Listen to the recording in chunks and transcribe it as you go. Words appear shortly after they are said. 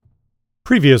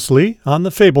Previously on the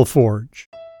Fable Forge.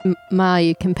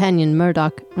 My companion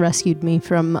Murdoch rescued me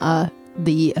from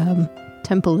the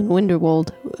temple in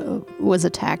Winterwold. Was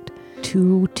attacked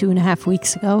 2.5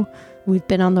 weeks ago. We've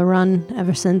been on the run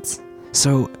ever since.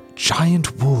 So,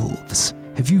 giant wolves.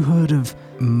 Have you heard of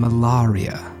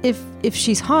malaria? If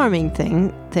she's harming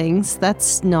things,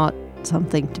 that's not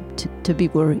something to be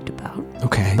worried about.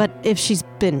 Okay. But if she's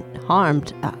been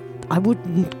harmed, I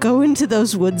wouldn't go into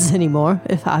those woods anymore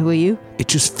if I were you. It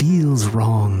just feels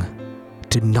wrong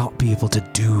to not be able to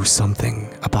do something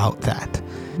about that.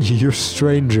 You're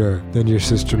stranger than your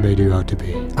sister made you out to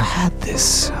be. I had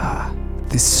this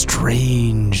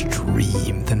strange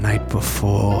dream the night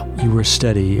before. You were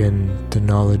steady in the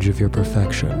knowledge of your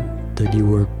perfection, that you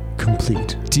were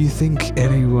complete. Do you think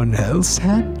anyone else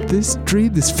had this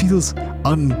dream? This feels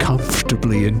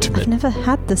uncomfortably intimate. I've never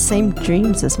had the same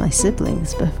dreams as my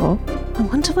siblings before. I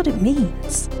wonder what it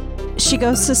means. She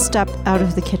goes to step out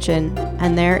of the kitchen,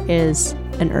 and there is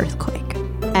an earthquake.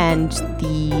 And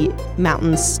the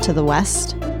mountains to the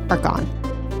west are gone.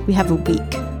 We have a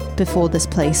week before this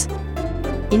place,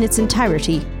 in its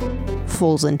entirety,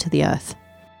 falls into the earth.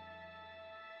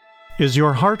 Is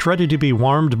your heart ready to be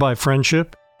warmed by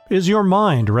friendship? Is your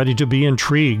mind ready to be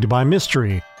intrigued by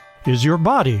mystery? Is your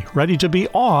body ready to be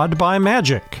awed by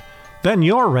magic? Then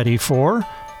you're ready for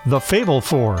the Fable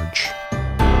Forge.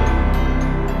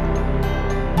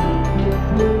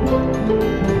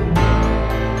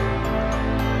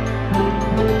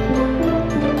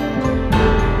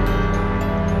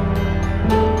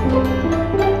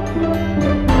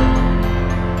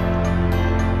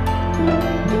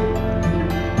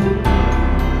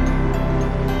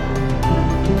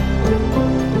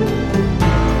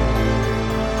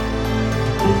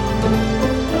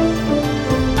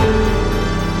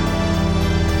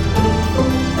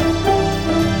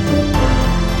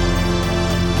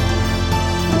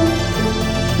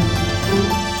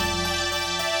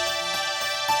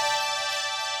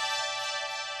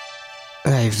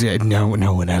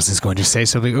 No one else is going to say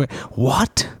something.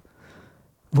 What?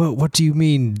 What do you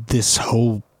mean this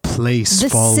whole place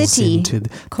falls into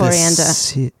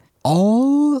Coriander.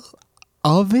 All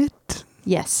of it?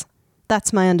 Yes,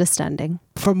 that's my understanding.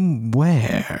 From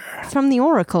where? From the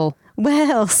Oracle.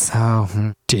 Where else?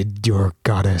 Oh, Did your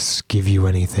goddess give you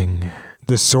anything?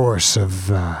 The source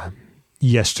of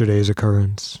yesterday's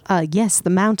occurrence? Yes, the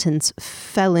mountains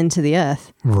fell into the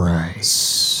earth. Right.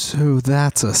 so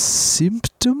that's a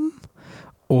symptom?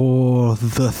 Or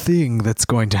the thing that's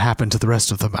going to happen to the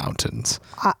rest of the mountains?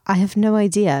 I have no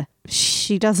idea.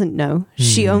 She doesn't know.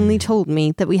 She only told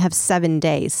me that we have 7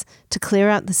 days to clear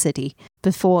out the city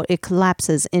before it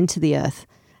collapses into the earth.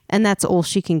 And that's all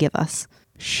she can give us.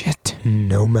 Shit.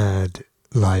 Nomad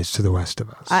lies to the west of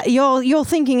us. You're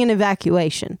thinking an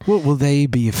evacuation. Well, will they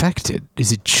be affected?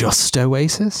 Is it just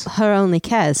Oasis? Her only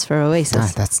care is for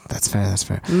Oasis. That's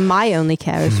fair. My only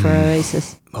care is for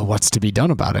Oasis. Well, what's to be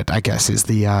done about it, I guess, is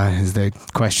the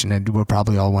question, and we're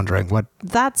probably all wondering what do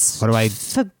I...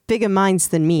 for bigger minds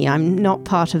than me. I'm not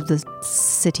part of the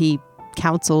city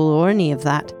council or any of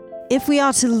that. If we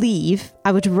are to leave,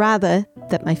 I would rather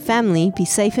that my family be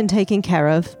safe and taken care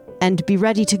of and be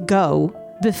ready to go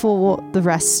before the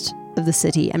rest of the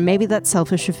city. And maybe that's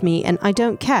selfish of me, and I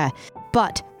don't care.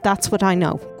 But that's what I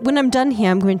know. When I'm done here,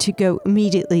 I'm going to go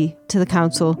immediately to the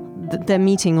council. They're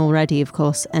meeting already, of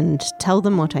course, and tell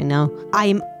them what I know. I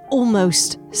am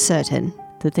almost certain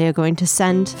that they are going to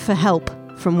send for help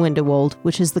from Winterwold,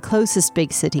 which is the closest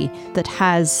big city that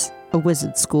has a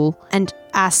wizard school, and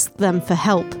ask them for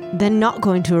help. They're not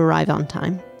going to arrive on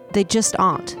time. They just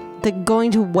aren't. They're going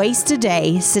to waste a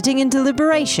day sitting in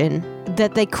deliberation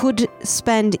that they could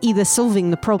spend either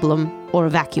solving the problem or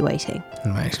evacuating.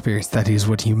 In my experience, that is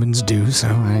what humans do, so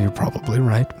you're probably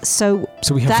right. So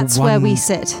we have that's where we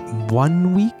sit.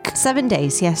 1 week? 7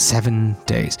 days, yes. 7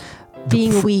 days.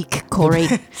 Being weak, Corey.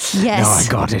 Yes. No, I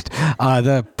got it.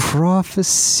 The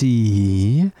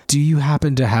prophecy. Do you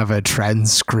happen to have a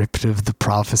transcript of the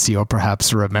prophecy, or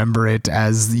perhaps remember it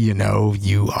as, you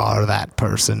are that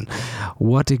person?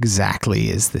 What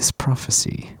exactly is this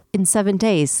prophecy? In 7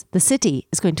 days, the city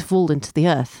is going to fall into the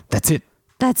earth. That's it.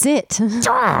 That's it.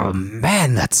 Oh,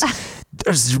 man,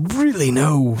 there's really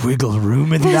no wiggle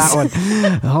room in that one.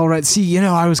 All right, see,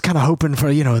 I was kind of hoping for,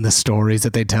 in the stories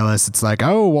that they tell us, it's like,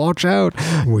 oh, watch out.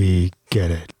 We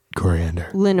get it, Coriander.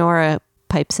 Lenora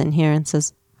pipes in here and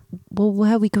says, well,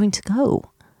 where are we going to go?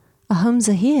 Our homes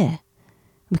are here.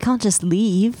 We can't just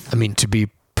leave. I mean, to be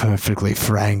perfectly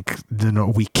frank,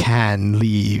 we can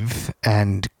leave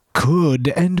and could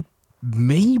and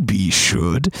maybe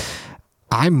should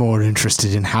I'm more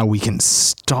interested in how we can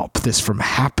stop this from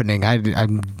happening.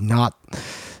 I'm not...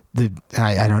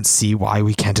 I don't see why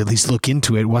we can't at least look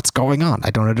into it. What's going on?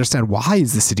 I don't understand. Why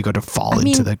is the city going to fall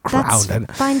into the ground?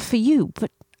 That's fine for you,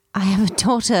 but I have a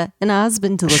daughter and a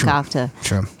husband to look after.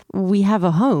 Sure. We have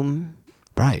a home.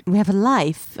 Right. We have a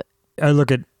life. I look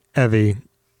at Evie.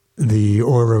 The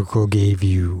oracle gave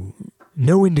you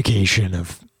no indication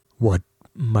of what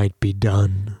might be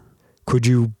done. Could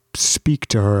you speak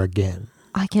to her again?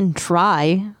 I can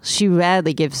try. She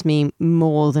rarely gives me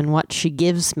more than what she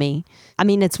gives me. I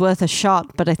mean, it's worth a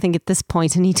shot, but I think at this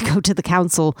point I need to go to the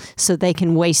council so they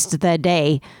can waste their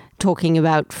day talking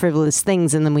about frivolous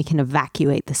things and then we can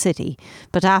evacuate the city.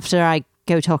 But after I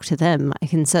go talk to them, I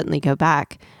can certainly go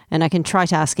back and I can try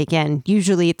to ask again.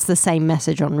 Usually it's the same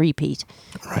message on repeat.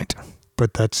 Right.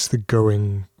 But that's the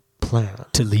going plan.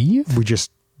 To leave? We just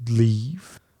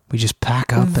leave. We just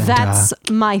pack up and... That's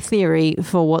my theory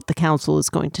for what the council is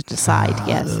going to decide,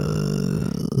 yes.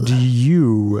 Do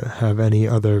you have any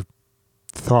other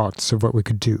thoughts of what we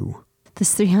could do?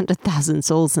 There's 300,000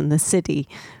 souls in the city.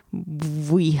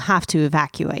 We have to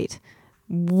evacuate.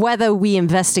 Whether we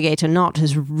investigate or not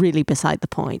is really beside the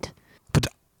point. But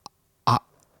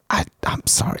I'm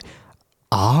sorry.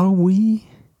 Are we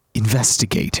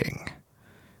investigating?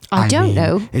 I don't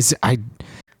know.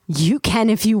 You can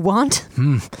if you want.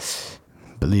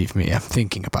 Believe me, I'm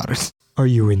thinking about it. Are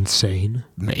you insane?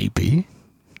 Maybe.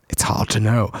 It's hard to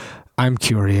know. I'm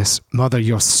curious. Mother,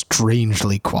 you're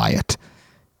strangely quiet.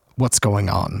 What's going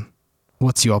on?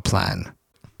 What's your plan?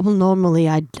 Well, normally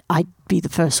I'd be the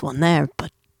first one there,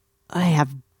 but I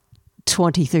have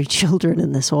 23 children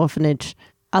in this orphanage.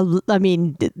 I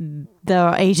mean, there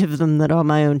are 8 of them that are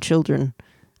my own children.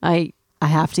 I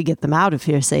have to get them out of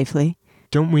here safely.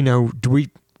 Don't we know...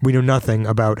 We know nothing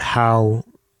about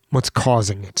what's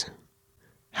causing it,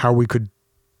 how we could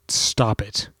stop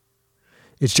it.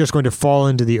 It's just going to fall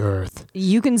into the earth.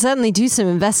 You can certainly do some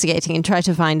investigating and try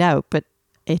to find out, but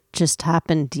it just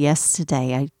happened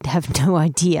yesterday. I have no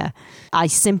idea. I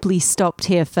simply stopped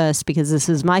here first because this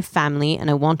is my family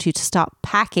and I want you to start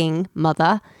packing,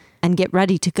 Mother, and get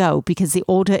ready to go because the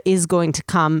order is going to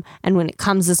come and when it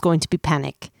comes there's going to be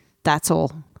panic. That's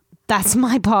all. That's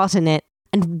my part in it.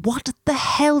 And what the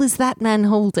hell is that man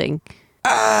holding?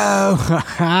 Oh,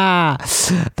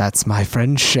 that's my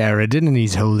friend Sheridan, and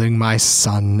he's holding my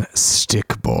son,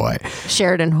 Stick Boy.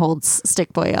 Sheridan holds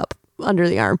Stick Boy up under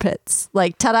the armpits.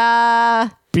 Like,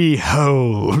 ta-da!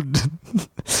 Behold,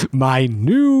 my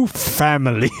new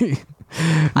family.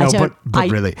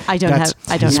 But really, I don't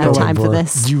have time for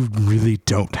this. You really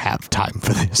don't have time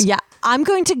for this. Yeah, I'm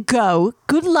going to go.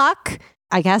 Good luck.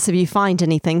 I guess if you find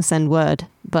anything, send word.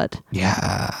 But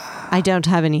yeah, I don't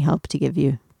have any help to give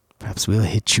you. Perhaps we'll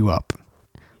hit you up.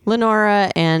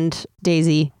 Lenora and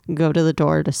Daisy go to the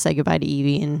door to say goodbye to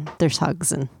Evie, and there's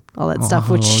hugs and all that stuff,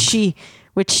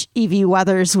 which Evie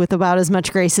weathers with about as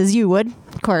much grace as you would,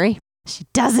 Corey. She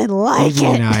doesn't like Evie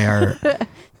it. and I are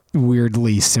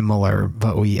weirdly similar,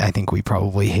 but I think we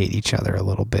probably hate each other a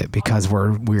little bit because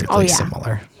we're weirdly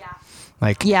similar.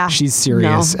 Like, she's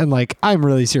serious, and like, I'm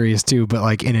really serious too, but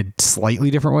like in a slightly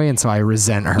different way, and so I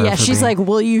resent her. Yeah, she's like,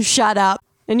 will you shut up?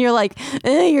 And you're like,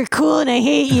 you're cool and I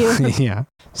hate you. Yeah.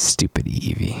 Stupid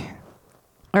Evie.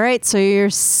 All right, so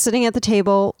you're sitting at the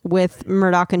table with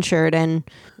Murdoch and Sheridan.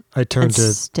 I turn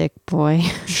to Stick Boy.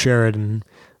 Sheridan,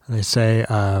 and I say,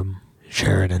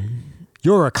 Sheridan,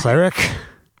 you're a cleric.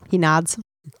 He nods.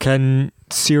 Can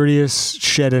Sirius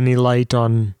shed any light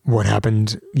on what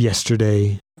happened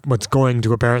yesterday? What's going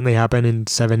to apparently happen in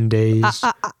 7 days?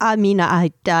 I mean, I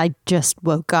just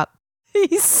woke up.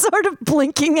 He's sort of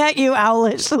blinking at you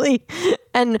owlishly.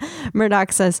 And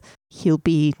Murdoch says, he'll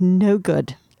be no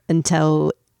good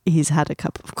until he's had a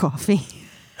cup of coffee.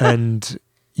 And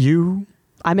you?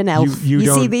 I'm an elf. You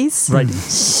see these? Right.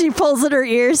 She pulls at her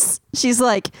ears. She's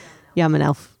like, yeah, I'm an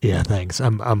elf. Yeah, thanks.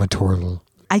 I'm a turtle.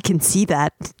 I can see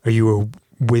that. Are you a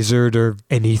wizard or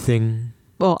anything?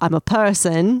 Well, I'm a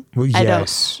person. Well,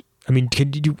 yes. I mean,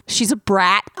 can you... She's a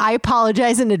brat. I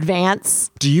apologize in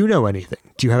advance. Do you know anything?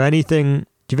 Do you have anything?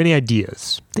 Do you have any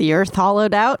ideas? The earth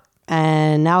hollowed out,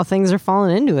 and now things are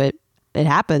falling into it. It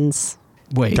happens.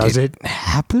 Wait, does it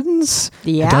happens?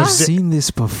 Yeah. I've seen this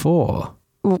before.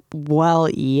 Well,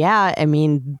 yeah. I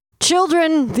mean,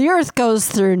 children, the earth goes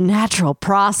through natural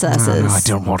processes. No, I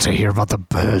don't want to hear about the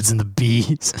birds and the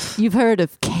bees. You've heard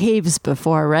of caves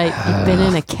before, right? You've been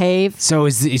in a cave. So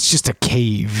it's just a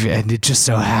cave, and it just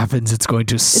so happens it's going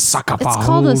to suck up a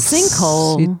whole It's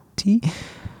called a sinkhole. City?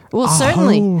 Well,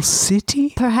 certainly. A whole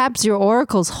city? Perhaps your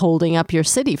oracle's holding up your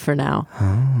city for now.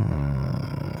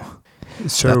 Oh.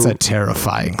 So, that's a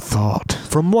terrifying thought.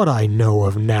 From what I know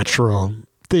of natural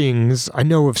things, I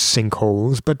know of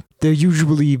sinkholes, but they're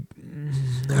usually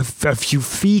a few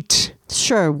feet.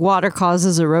 Sure, water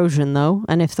causes erosion, though.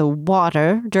 And if the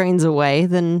water drains away,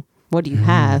 then what do you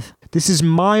have? This is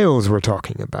miles we're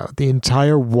talking about. The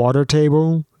entire water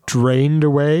table drained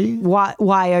away. Why?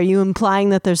 Are you implying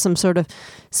that there's some sort of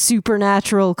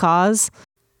supernatural cause?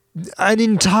 An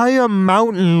entire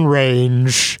mountain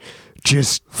range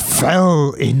just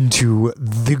fell into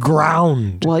the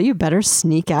ground. Well, you better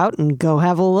sneak out and go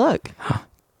have a look.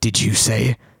 Did you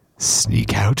say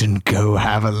sneak out and go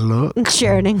have a look?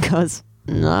 Sheridan goes,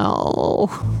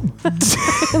 no.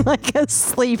 Like a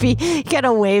sleepy, he kind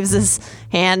of waves his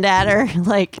hand at her,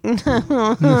 like, He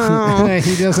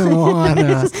doesn't want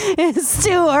to. It's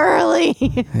too early.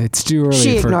 It's too early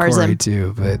She for ignores Corey him.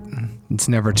 too, but it's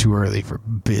never too early for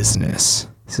business.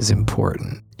 This is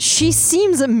important. She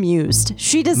seems amused.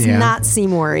 She does not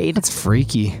seem worried. That's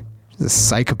freaky. She's a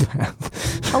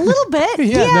psychopath. A little bit.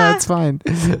 Yeah, no, it's fine.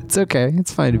 It's okay.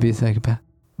 It's fine to be a psychopath.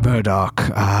 Murdoch,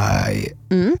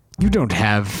 you don't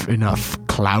have enough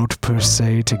clout per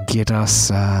se to get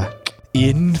us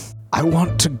in. I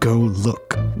want to go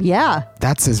look. Yeah.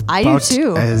 That's about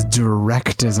as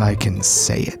direct as I can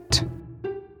say it.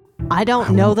 I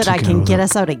don't know that I can get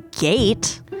us out a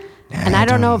gate. And I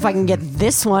don't know if I can get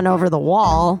this one over the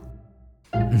wall.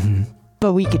 Mm-hmm.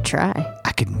 But we could try.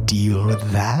 I can deal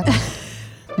with that.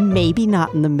 Maybe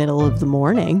not in the middle of the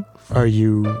morning. Are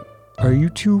you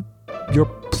two, you're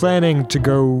planning to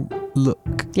go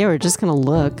look? Yeah, we're just going to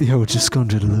look. Yeah, we're just going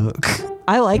to look.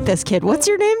 I like this kid. What's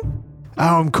your name?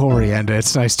 Oh, I'm Coriander.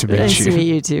 It's nice to meet you. Nice to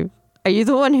meet you too. Are you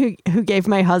the one who gave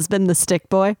my husband the stick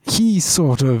boy? He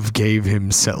sort of gave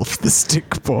himself the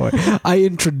stick boy. I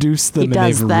introduced them and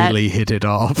they've really hit it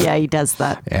off. Yeah, he does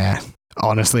that. Yeah.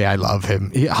 Honestly, I love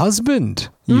him. Husband,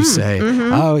 you say?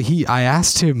 Mm-hmm. Oh, I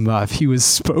asked him if he was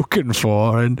spoken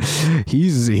for, and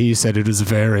he said it was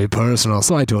very personal.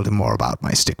 So I told him more about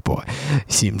my stick boy.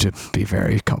 He seemed to be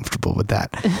very comfortable with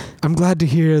that. I'm glad to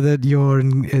hear that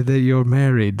you're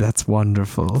married. That's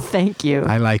wonderful. Thank you.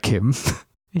 I like him.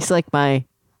 He's like my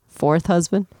fourth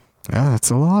husband. Yeah, that's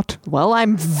a lot. Well,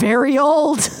 I'm very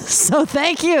old, so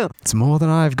thank you. It's more than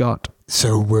I've got.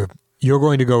 So you're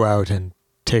going to go out and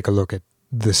take a look at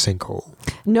the sinkhole?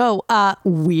 No,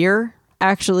 we're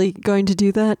actually going to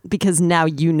do that because now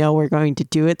you know we're going to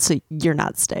do it, so you're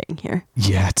not staying here.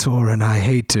 Yeah, Torin, I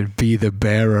hate to be the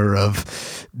bearer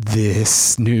of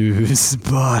this news,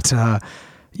 but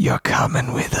you're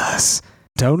coming with us.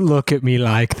 Don't look at me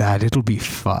like that. It'll be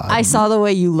fun. I saw the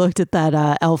way you looked at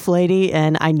that elf lady,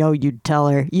 and I know you'd tell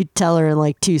her. You'd tell her in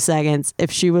like 2 seconds.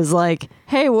 If she was like,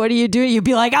 hey, what are you doing? You'd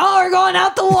be like, oh, we're going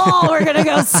out the wall. We're going to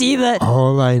go see that.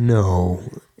 All I know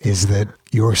is that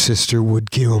your sister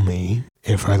would kill me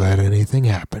if I let anything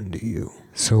happen to you.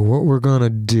 So what we're going to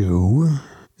do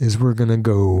is we're going to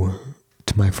go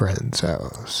to my friend's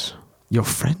house. Your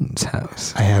friend's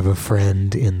house? I have a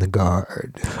friend in the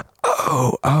guard.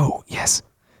 Oh, yes.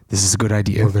 This is a good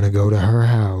idea. We're going to go to her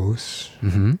house,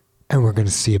 and we're going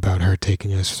to see about her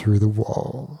taking us through the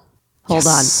wall. Hold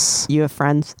on. You have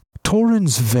friends?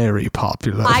 Torin's very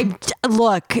popular.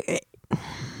 Look,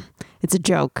 it's a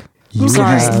joke. Look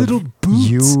at his little boots.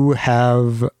 You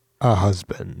have a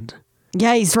husband.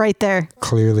 Yeah, he's right there.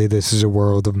 Clearly, this is a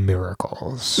world of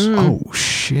miracles. Oh,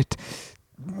 shit.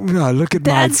 Oh, look at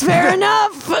That's fair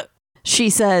enough. She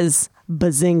says,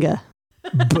 bazinga.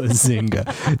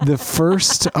 Bazinga. The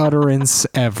first utterance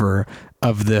ever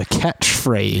of the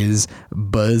catchphrase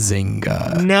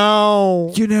bazinga.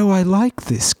 No. You know, I like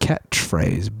this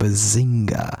catchphrase,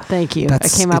 bazinga. Thank you. I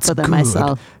came up with it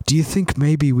myself. Do you think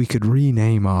maybe we could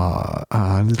rename our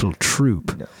little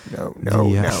troupe? No.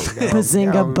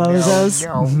 Bazinga bozos.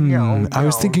 I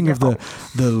was thinking of the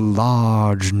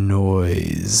large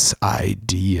noise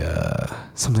idea.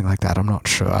 Something like that. I'm not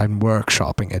sure. I'm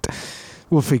workshopping it.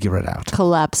 We'll figure it out.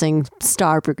 Collapsing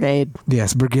Star Brigade.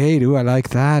 Yes, Brigade. Ooh, I like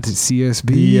that. It's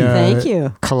CSB. Thank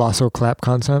you. Colossal clap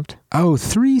concept. Oh,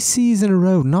 3 C's in a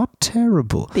row. Not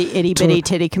terrible. The itty bitty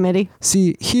titty committee.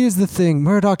 See, here's the thing.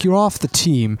 Murdoch, you're off the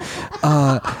team.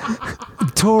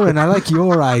 Torin, I like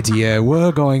your idea.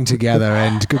 We're going together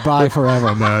and goodbye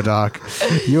forever, Murdoch.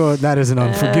 That is an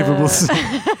unforgivable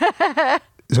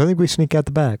So I think we sneak out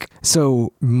the back.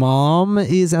 So Mom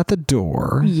is at the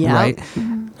door, right?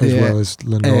 As well as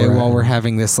Lenora. While we're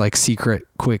having this like secret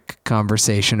quick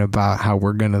conversation about how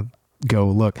we're going to go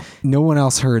look. No one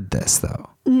else heard this though.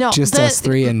 No. Just us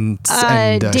three and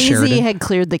Daisy Sheridan? had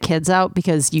cleared the kids out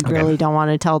because you really don't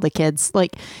want to tell the kids.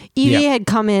 Like Evie had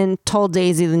come in, told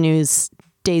Daisy the news.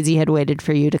 Daisy had waited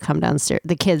for you to come downstairs.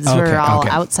 The kids were all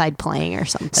outside playing or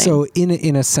something. So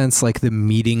in a sense, like the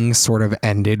meeting sort of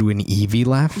ended when Evie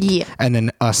left. Yeah. And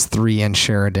then us three and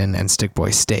Sheridan and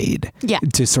Stickboy stayed. Yeah.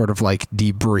 To sort of like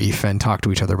debrief and talk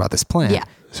to each other about this plan. Yeah.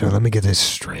 So let me get this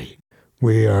straight.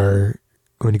 We are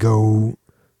going to go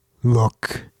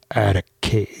look at a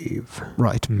cave.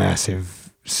 Right.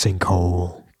 Massive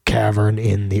sinkhole, cavern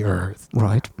in the earth.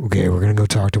 Right. Okay, we're going to go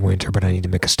talk to Winter, but I need to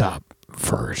make a stop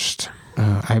first.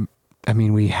 I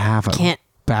mean, we have a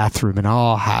bathroom in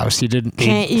our house. You didn't.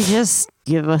 Can't you just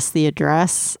give us the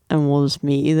address and we'll just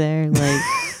meet you there? Like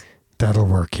that'll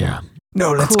work. Yeah.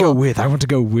 No, let's go with. I want to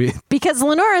go with. Because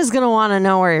Lenora's going to want to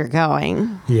know where you're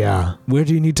going. Yeah. Where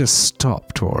do you need to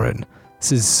stop, Torin?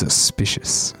 This is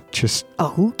suspicious.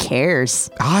 Who cares?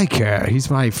 I care.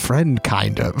 He's my friend,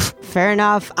 kind of. Fair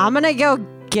enough. I'm going to go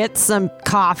get some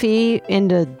coffee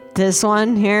into this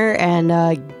one here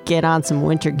and get on some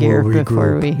winter gear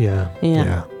before we... Yeah.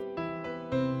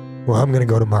 Well, I'm going to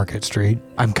go to Market Street.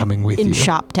 I'm coming with you. In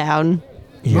Shoptown.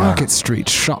 Yeah. Market Street,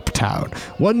 Shoptown.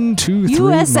 1, 2, 3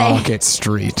 USA. Market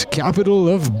Street, capital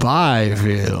of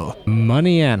Byville,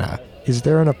 Moneyana. Is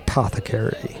there an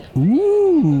apothecary?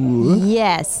 Ooh.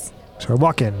 Yes. So I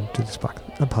walk into this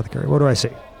apothecary. What do I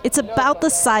see? It's about the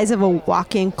size of a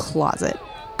walk-in closet.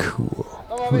 Cool.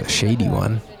 Ooh, a shady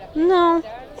one. No,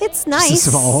 it's nice. Just a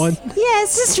small one? Yeah,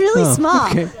 it's just really small.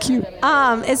 Okay, cute.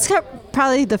 It's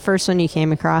probably the first one you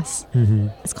came across. Mm-hmm.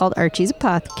 It's called Archie's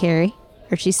Apothecary.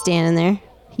 Archie's standing there.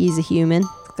 He's a human.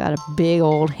 He's got a big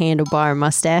old handlebar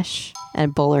mustache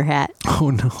and a bowler hat. Oh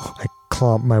no. I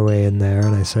clomp my way in there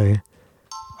and I say,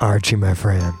 Archie, my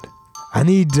friend, I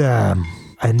need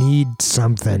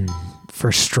something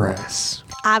for stress.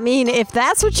 I mean, if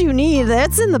that's what you need,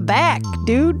 that's in the back,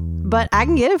 dude. But I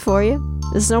can get it for you.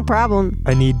 It's no problem.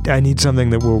 I need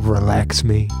something that will relax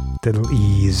me, that'll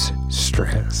ease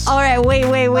stress. All right, wait.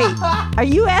 Are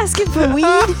you asking for weed?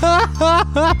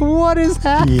 What is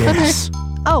happening? Yes.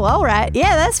 Oh, all right.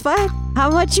 Yeah, that's fine. How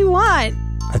much you want?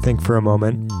 I think for a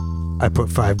moment, I put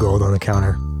 5 gold on the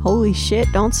counter. Holy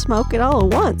shit, don't smoke it all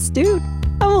at once, dude.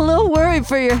 I'm a little worried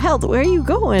for your health. Where are you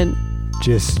going?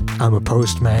 I'm a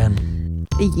postman.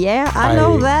 Yeah, I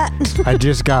know that. I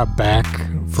just got back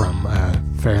from a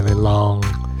fairly long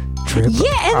trip.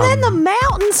 Yeah, and then the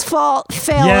mountains fell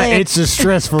Yeah, in. it's a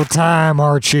stressful time,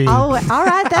 Archie. Oh, all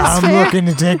right, that's I'm fair. looking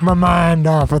to take my mind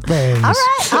off of things. All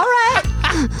right.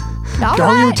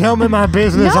 Don't you tell me my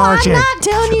business, no, Archie. I'm not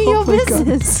telling you your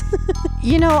business.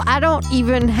 You know, I don't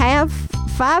even have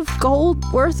 5 gold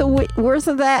worth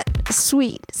of that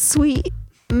sweet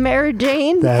Mary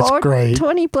Jane. That's great.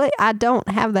 20 plate. I don't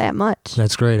have that much.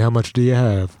 That's great. How much do you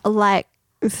have? Like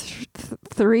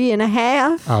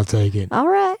 3.5. I'll take it. All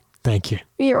right. Thank you.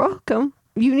 You're welcome.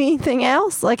 You need anything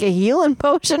else? Like a healing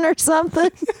potion or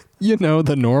something? You know,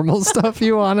 the normal stuff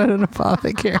you want at an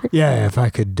apothecary. Yeah, if I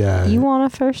could... You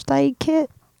want a first aid kit?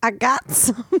 I got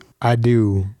some. I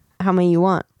do. How many you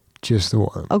want? Just the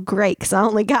one. Oh, great, because I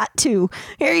only got 2.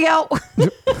 Here you go.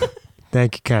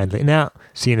 Thank you kindly. Now,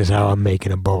 seeing as how I'm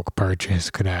making a bulk purchase,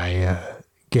 could I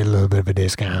get a little bit of a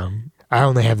discount? I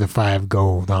only have the 5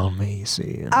 gold on me, you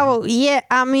see. Oh, yeah.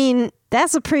 I mean,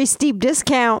 that's a pretty steep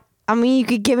discount. I mean, you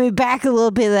could give me back a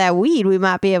little bit of that weed. We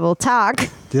might be able to talk.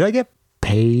 Did I get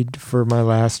paid for my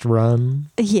last run?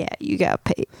 Yeah, you got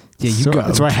paid. Yeah, you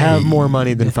got So I have more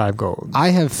money than 5 gold. I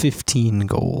have 15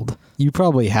 gold. You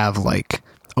probably have like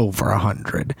over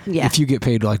 100. Yeah. If you get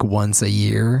paid like once a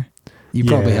year, you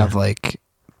probably have like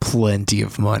plenty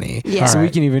of money. Yeah. So All we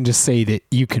right. can even just say that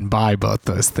you can buy both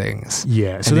those things.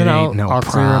 Yeah. So And then it I'll ain't no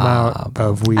clear them out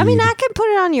of weed. I mean, I can put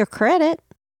it on your credit.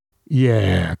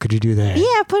 Yeah. Could you do that?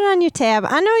 Yeah, put it on your tab.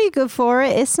 I know you're good for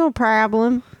it. It's no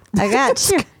problem. I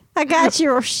got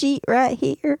your sheet right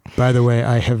here. By the way,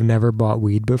 I have never bought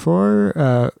weed before.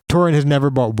 Torin has never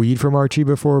bought weed from Archie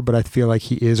before, but I feel like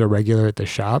he is a regular at the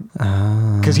shop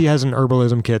because he has an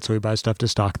herbalism kit, so he buys stuff to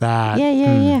stock that.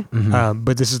 Yeah. Mm-hmm.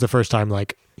 But this is the first time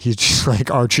like he's just like,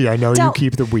 Archie, I know you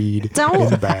keep the weed in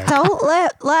the bag. Don't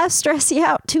let life stress you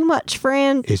out too much,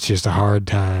 friend. It's just a hard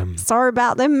time. Sorry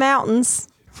about them mountains.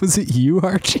 Was it you,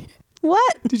 Archie?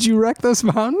 What? Did you wreck those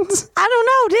mountains? I don't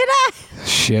know, did I?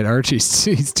 Shit, Archie's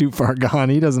he's too far gone.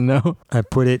 He doesn't know. I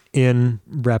put it in,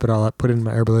 wrap it all up, put it in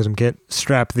my herbalism kit,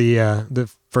 strap the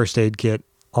first aid kit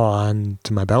on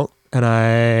to my belt, and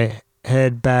I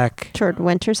head back Toward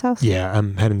Winter's house? Yeah,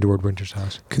 I'm heading toward Winter's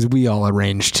house. Because we all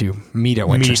arranged to meet at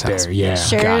Winter's house. There, yeah.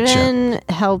 Sheridan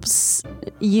helps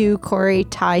you, Corey,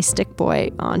 tie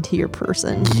Stickboy onto your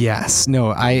person. Yes.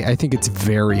 No, I think it's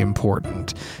very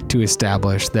important to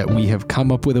establish that we have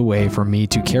come up with a way for me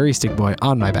to carry Stickboy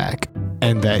on my back.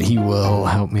 and that he will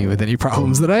help me with any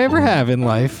problems that I ever have in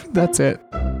life. That's it.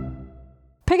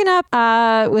 Picking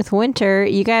up with Winter,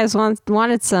 you guys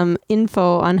wanted some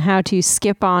info on how to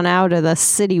skip on out of the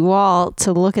city wall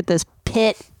to look at this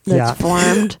pit that's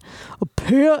formed. A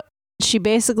pit. She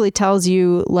basically tells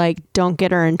you, like, don't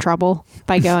get her in trouble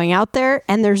by going out there,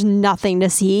 and there's nothing to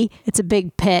see. It's a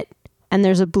big pit, and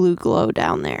there's a blue glow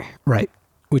down there. Right.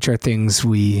 Which are things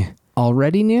we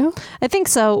already knew? I think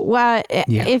so. Well,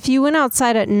 if you went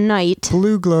outside at night...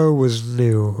 Blue glow was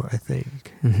new, I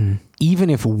think. Mm-hmm.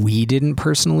 Even if we didn't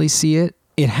personally see it,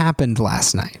 it happened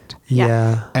last night.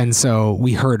 Yeah. And so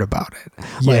we heard about it.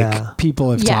 Yeah. Like, people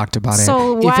have talked about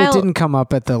so it. If it didn't come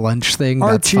up at the lunch thing,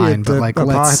 that's fine. But like,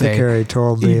 let's say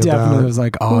told me he definitely was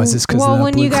like, oh, is this because of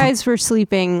when you guys were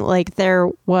sleeping, like, there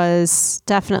was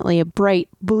definitely a bright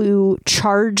blue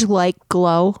charge-like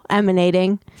glow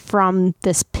emanating from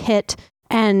this pit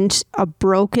and a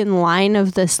broken line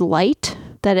of this light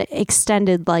that it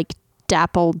extended like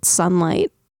dappled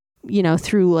sunlight, you know,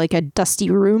 through like a dusty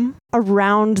room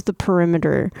around the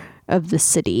perimeter of the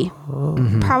city.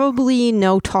 Mm-hmm. Probably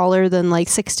no taller than like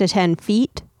 6 to 10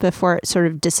 feet before it sort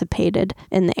of dissipated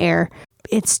in the air.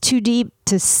 It's too deep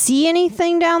to see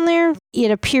anything down there.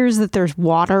 It appears that there's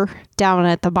water down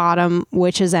at the bottom,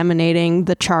 which is emanating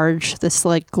the charge, this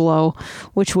like glow,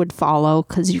 which would follow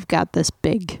because you've got this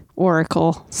big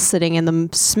oracle sitting in the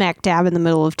smack dab in the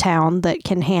middle of town that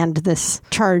can hand this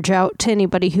charge out to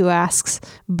anybody who asks.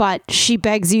 But she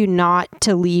begs you not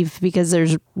to leave because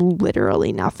there's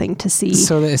literally nothing to see.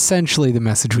 So essentially the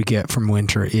message we get from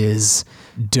Winter is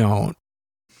don't.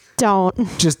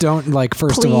 Just don't, like,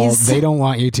 first of all, they don't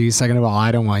want you to. Second of all,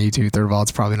 I don't want you to. Third of all,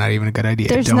 it's probably not even a good idea.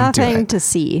 There's nothing to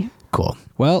see. Cool.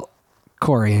 Well,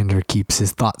 Coriander keeps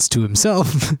his thoughts to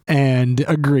himself and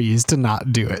agrees to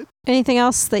not do it. Anything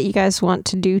else that you guys want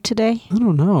to do today? I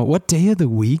don't know. What day of the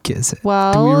week is it?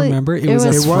 Well, do we remember? It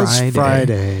was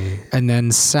Friday. And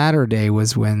then Saturday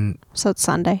was when... So it's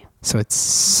Sunday. So it's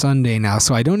Sunday now.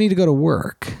 So I don't need to go to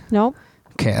work. Nope.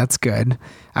 Okay, that's good.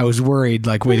 I was worried,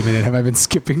 like, wait a minute, have I been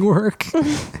skipping work?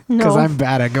 Because No. I'm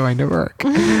bad at going to work.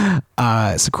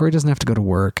 So Corey doesn't have to go to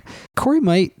work. Corey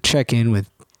might check in with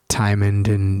Tymond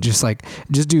and just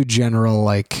do general,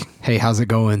 like, hey, how's it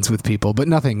going with people, but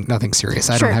nothing serious.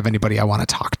 I don't have anybody I want to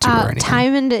talk to or anything.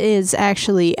 Tymond is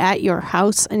actually at your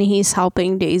house, and he's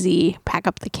helping Daisy pack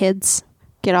up the kids,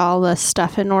 get all the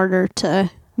stuff in order to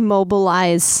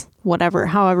mobilize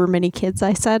however many kids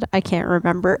I said. I can't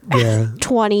remember. Yeah.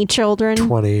 20 children.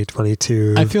 20,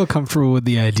 22. I feel comfortable with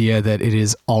the idea that it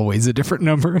is always a different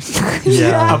number.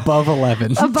 Yeah. Above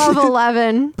 11. Above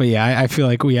 11. But yeah, I feel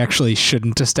like we actually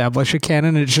shouldn't establish a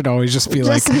canon. It should always just be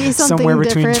like be somewhere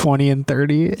between different. 20 and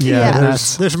 30. Yeah.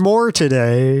 There's more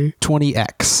today.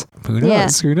 20x. Who knows?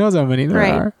 Yeah. Who knows how many there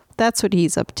are? That's what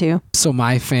he's up to. So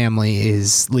my family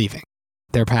is leaving.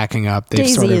 They're packing up. They've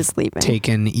Daisy sort of is leaving.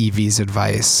 taken Evie's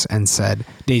advice and said,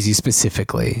 Daisy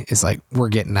specifically is like, we're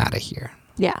getting out of here.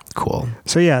 Yeah. Cool.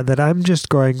 So yeah, that I'm just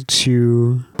going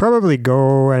to probably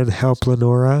go and help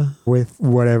Lenora with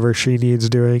whatever she needs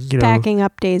doing. You know, Packing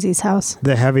up Daisy's house.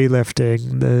 the heavy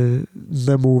lifting,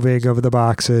 the moving of the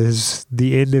boxes,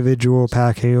 the individual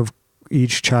packing of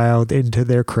each child into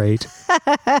their crate.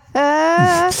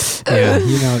 Yeah,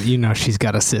 you know she's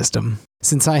got a system.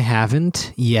 Since I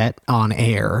haven't yet on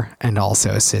air, and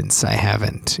also since I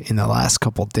haven't in the last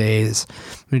couple days,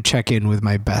 I'm going to check in with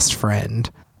my best friend,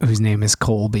 whose name is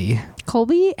Colby.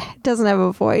 Colby doesn't have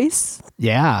a voice.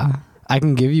 Yeah, I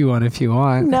can give you one if you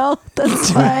want. No,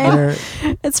 that's fine.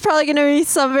 It's probably going to be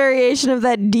some variation of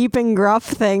that deep and gruff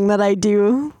thing that I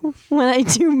do when I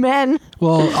do men.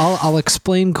 Well, I'll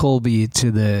explain Colby to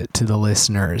the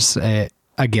listeners.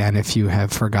 Again, if you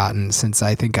have forgotten, since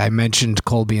I think I mentioned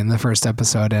Colby in the first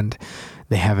episode and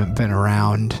they haven't been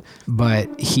around,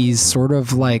 but he's sort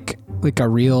of like a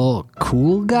real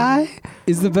cool guy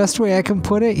is the best way I can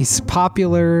put it. He's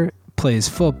popular, plays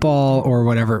football or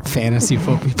whatever, fantasy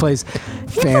football. He plays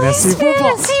fantasy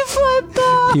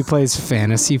football. He plays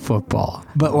fantasy football,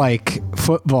 but like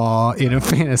football in a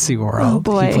fantasy world. Oh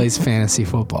boy. He plays fantasy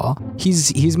football.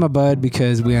 He's my bud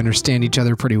because we understand each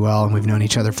other pretty well and we've known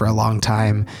each other for a long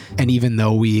time. And even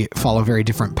though we follow very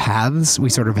different paths, we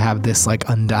sort of have this like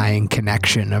undying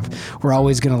connection of we're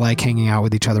always going to like hanging out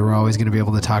with each other. We're always going to be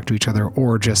able to talk to each other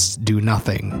or just do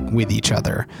nothing with each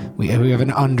other. We have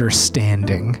an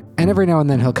understanding. And every now and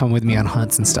then he'll come with me on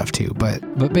hunts and stuff too.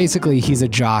 But basically he's a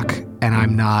jock and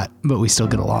I'm not, but we still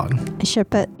get along. I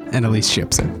ship it. And Elise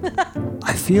ships it.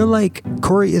 I feel like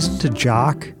Corey isn't a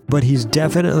jock, but he's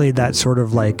definitely that sort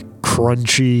of like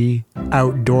crunchy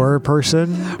outdoor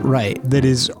person. Right. That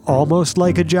is almost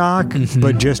like a jock,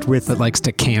 but just with... That likes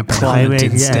to camp and climbing hunt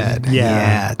instead.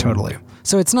 Yeah, totally.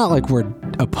 So it's not like we're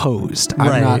opposed.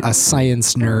 I'm not a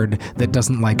science nerd that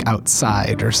doesn't like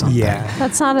outside or something. Yeah.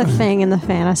 That's not a thing in the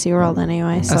fantasy world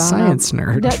anyway. So a science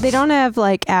nerd. They don't have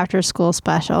like after school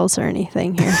specials or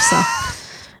anything here, so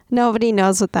nobody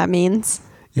knows what that means.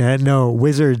 Yeah, no,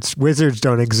 wizards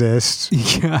don't exist.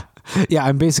 Yeah. Yeah,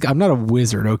 I'm not a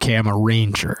wizard, okay? I'm a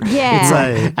ranger.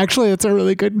 Yeah. Actually, it's a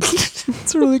really good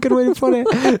way to put it.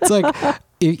 It's like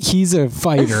he's a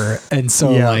fighter, and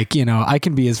so like, you know, I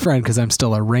can be his friend because I'm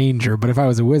still a ranger, but if I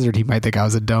was a wizard, he might think I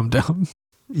was a dum-dum.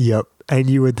 Yep. And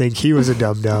you would think he was a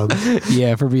dum-dum.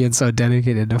 Yeah, for being so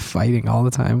dedicated to fighting all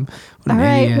the time. All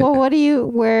right. Well,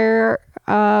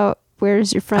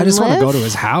 where's your friend I just live? want to go to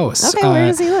his house. Okay, where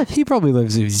does he live? He probably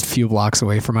lives a few blocks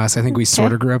away from us. I think we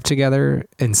sort of grew up together,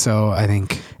 and so I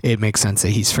think it makes sense that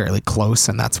he's fairly close,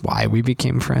 and that's why we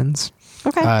became friends.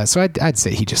 Okay. So I'd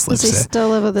say he just lives. Does he still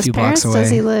live with his few parents? blocks away.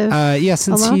 Does he live? Yeah,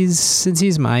 since alone?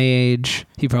 he's my age,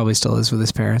 he probably still lives with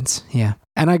his parents. Yeah.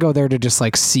 And I go there to just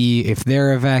like see if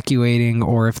they're evacuating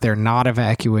or if they're not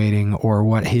evacuating or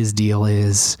what his deal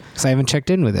is. Because I haven't checked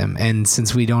in with him. And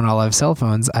since we don't all have cell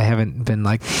phones, I haven't been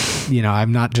like, you know,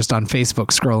 I'm not just on Facebook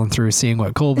scrolling through seeing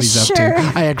what Colby's up to.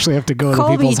 I actually have to go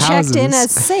to people's houses. Colby checked in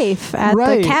as safe at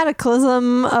the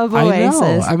cataclysm of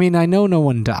Oasis. I mean, I know no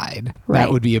one died.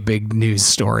 That would be a big news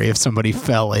story if somebody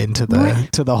fell into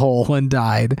the hole and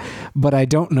died. But I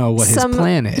don't know what his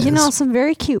plan is. You know, some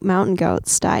very cute mountain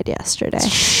goats died yesterday.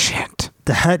 Shit.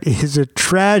 That is a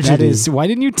tragedy. Why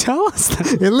didn't you tell us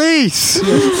that? Elise!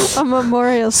 A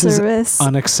memorial service.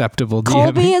 Unacceptable.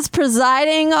 Colby is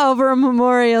presiding over a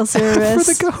memorial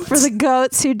service for the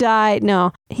goats who died.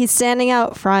 No, he's standing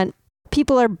out front.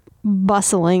 People are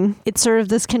bustling. It's sort of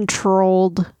this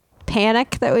controlled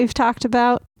panic that we've talked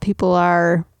about. People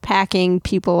are packing.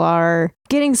 People are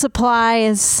getting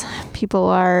supplies. People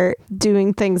are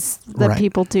doing things that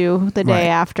people do the day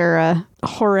after a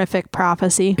horrific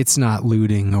prophecy. It's not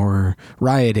looting or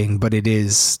rioting, but it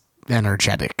is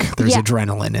energetic. There's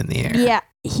adrenaline in the air. Yeah.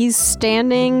 He's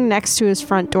standing next to his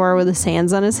front door with his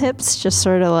hands on his hips, just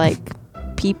sort of like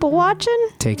people watching.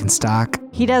 Taking stock.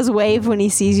 He does wave when he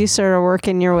sees you sort of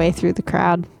working your way through the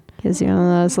crowd. Gives you one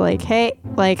of those like, hey,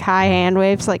 like high hand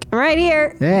waves, like, I'm right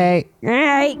here. Hey.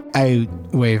 Hey. I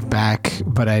wave back,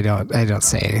 but I don't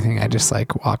say anything. I just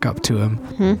like walk up to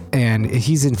him. And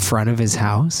he's in front of his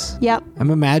house. Yep. I'm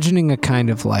imagining a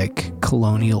kind of like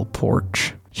colonial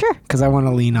porch. Sure. Because I want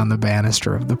to lean on the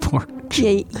banister of the porch.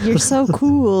 Yeah, you're so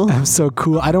cool. I'm so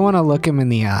cool. I don't want to look him in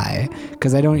the eye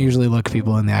because I don't usually look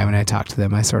people in the eye when I talk to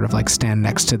them. I sort of like stand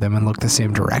next to them and look the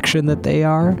same direction that they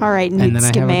are. All right, and then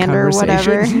Scamander,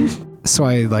 whatever. So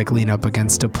I like lean up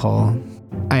against a pole.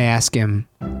 I ask him,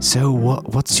 so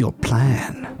what's your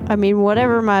plan? I mean,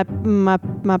 whatever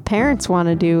my parents want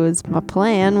to do is my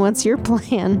plan. What's your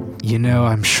plan? You know,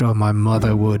 I'm sure my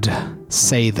mother would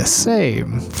say the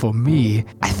same for me.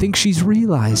 I think she's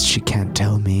realized she can't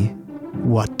tell me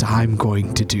what I'm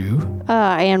going to do.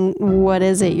 And what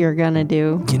is it you're gonna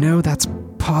do? You know, that's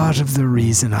part of the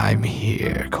reason I'm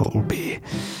here, Colby.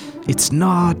 It's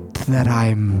not that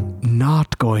I'm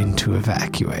not going to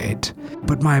evacuate,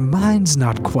 but my mind's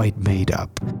not quite made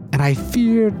up. And I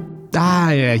fear,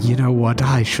 you know what,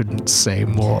 I shouldn't say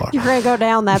more. You're going to go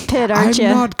down that pit, aren't you?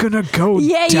 I'm not going to go down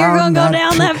that pit. Yeah, you're going to go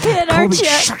down that pit, aren't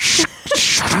you?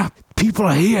 Shut up. People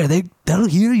are here. They'll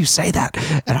hear you say that.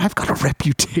 And I've got a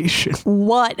reputation.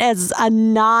 What, as a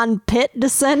non-pit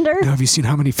descender? Now, have you seen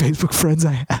how many Facebook friends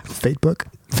I have?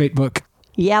 Fatebook?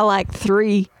 Yeah, like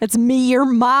 3. It's me, your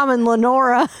mom, and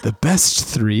Lenora. The best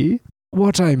 3?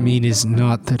 What I mean is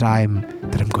not that I'm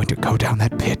going to go down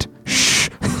that pit. Shh.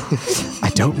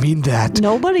 I don't mean that.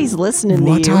 Nobody's listening to you.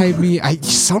 What I mean,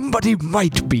 somebody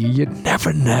might be. You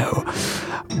never know.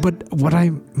 But what I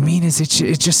mean is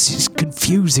it's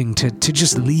confusing to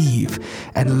just leave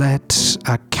and let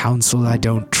a council I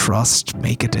don't trust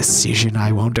make a decision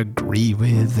I won't agree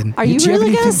with. And are you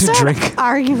really going to start drink?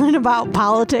 Arguing about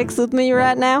politics with me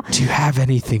right now? Do you have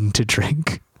anything to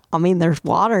drink? I mean, there's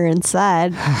water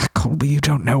inside. Colby, you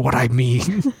don't know what I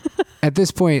mean. At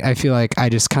this point, I feel like I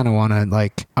just kind of want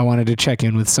to, I wanted to check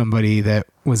in with somebody that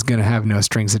was going to have no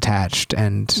strings attached.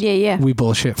 And we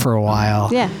bullshit for a while.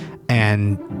 Yeah.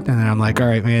 And then I'm like, all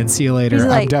right, man, see you later.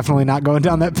 I'm definitely not going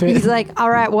down that pit. He's like, all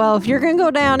right, well, if you're going to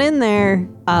go down in there,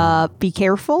 be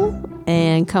careful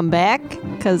and come back.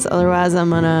 Because otherwise I'm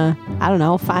going to, I don't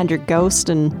know, find your ghost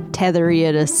and tether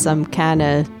you to some kind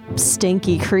of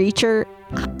stinky creature.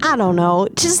 I don't know.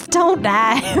 Just don't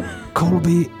die.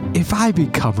 Colby, if I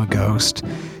become a ghost,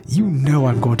 you know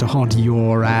I'm going to haunt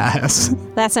your ass.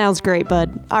 That sounds great,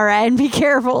 bud. All right, and be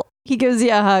careful. He gives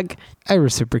you a hug. I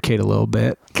reciprocate a little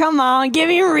bit. Come on, give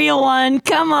me a real one.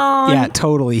 Come on. Yeah,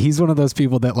 totally. He's one of those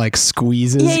people that like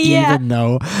squeezes even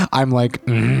though I'm like,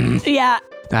 yeah.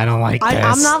 I don't like this.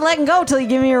 I'm not letting go till you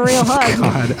give me a real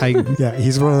hug. God, yeah,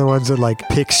 he's one of the ones that like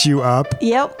picks you up.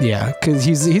 Yep. Yeah, because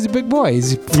he's a big boy.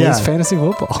 He plays fantasy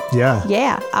football. Yeah.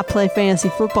 Yeah, I play fantasy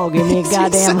football. Give me a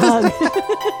goddamn hug.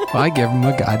 Well, I give him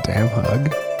a goddamn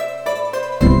hug.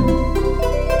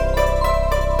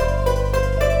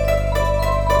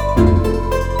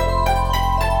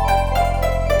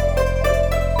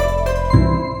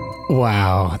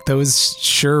 Wow, those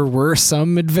sure were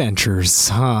some adventures,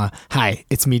 huh? Hi,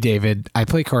 it's me, David. I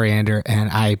play Coriander,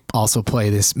 and I also play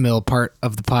this middle part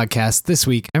of the podcast this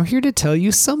week. I'm here to tell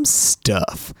you some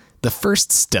stuff. The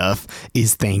first stuff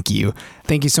is thank you.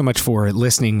 Thank you so much for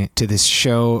listening to this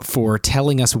show, for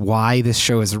telling us why this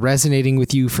show is resonating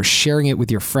with you, for sharing it with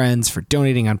your friends, for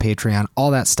donating on Patreon, all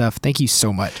that stuff. Thank you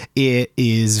so much. It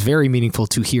is very meaningful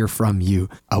to hear from you.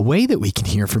 A way that we can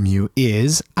hear from you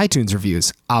is iTunes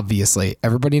reviews. Obviously,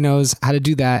 everybody knows how to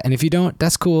do that. And if you don't,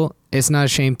 that's cool. It's not a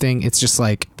shame thing. It's just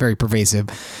like very pervasive.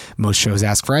 Most shows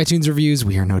ask for iTunes reviews.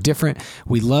 We are no different.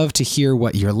 We love to hear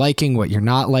what you're liking, what you're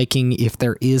not liking. If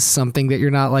there is something that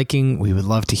you're not liking, we would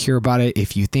love to hear about it.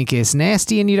 If you think it's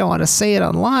nasty and you don't want to say it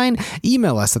online,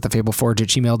 email us at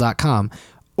thefableforge@gmail.com.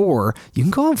 Or you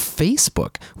can go on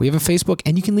Facebook. We have a Facebook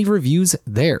and you can leave reviews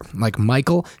there like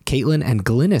Michael, Caitlin, and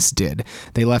Glynis did.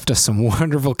 They left us some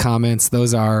wonderful comments.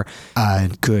 Those are a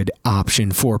good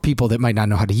option for people that might not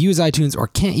know how to use iTunes or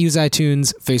can't use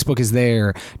iTunes. Facebook is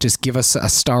there. Just give us a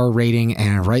star rating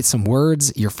and write some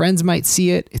words. Your friends might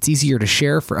see it. It's easier to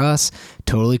share for us.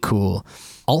 Totally cool.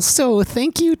 Also,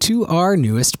 thank you to our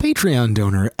newest Patreon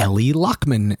donor, Ellie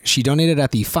Lockman. She donated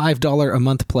at the $5 a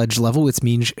month pledge level, which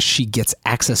means she gets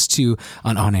access to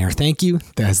an on-air thank you.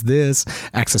 That's this.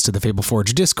 Access to the Fable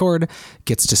Forge Discord,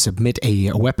 gets to submit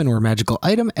a weapon or magical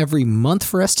item every month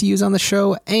for us to use on the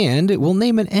show, and we'll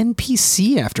name an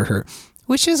NPC after her,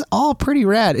 which is all pretty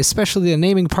rad, especially the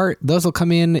naming part. Those will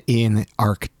come in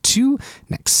Arc 2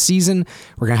 next season.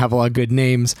 We're going to have a lot of good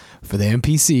names for the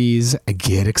NPCs.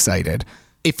 Get excited.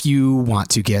 If you want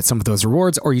to get some of those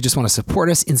rewards or you just want to support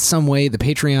us in some way, the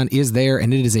Patreon is there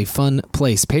and it is a fun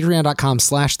place.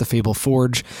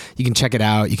 Patreon.com/thefableforge. You can check it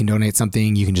out. You can donate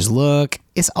something. You can just look.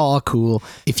 It's all cool.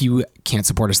 If you can't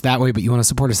support us that way, but you want to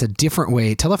support us a different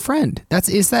way, tell a friend.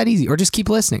 It's that easy. Or just keep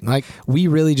listening. Like, we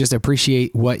really just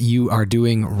appreciate what you are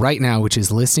doing right now, which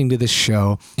is listening to this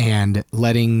show and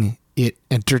letting it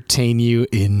entertain you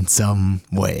in some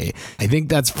way. I think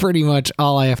that's pretty much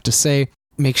all I have to say.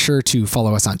 Make sure to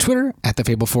follow us on Twitter at The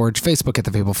Fable Forge, Facebook at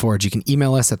The Fable Forge. You can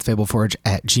email us at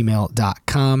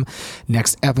thefableforge@gmail.com.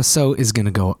 Next episode is going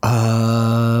to go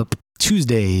up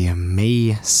Tuesday,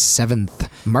 May 7th.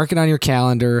 Mark it on your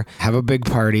calendar. Have a big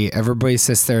party. Everybody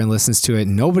sits there and listens to it.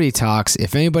 Nobody talks.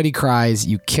 If anybody cries,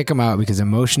 you kick them out because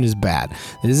emotion is bad.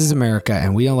 This is America,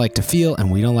 and we don't like to feel,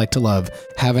 and we don't like to love.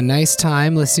 Have a nice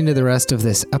time listening to the rest of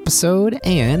this episode,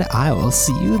 and I will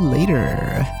see you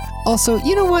later. Also,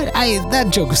 you know what?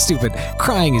 That joke was stupid.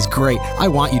 Crying is great. I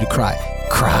want you to cry.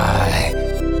 Cry.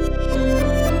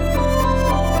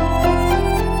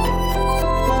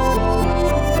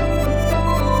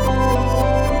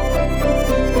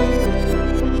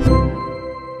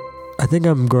 I think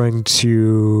I'm going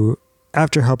to,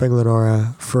 after helping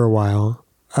Lenora for a while,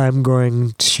 I'm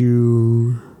going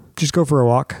to just go for a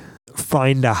walk.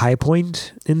 Find a high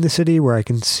point in the city where I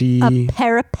can see a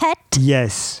parapet.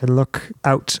 Yes, and look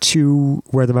out to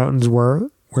where the mountains were,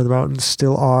 where the mountains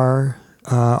still are,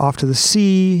 off to the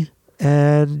sea,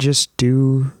 and just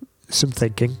do some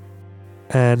thinking.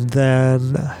 And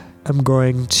then I'm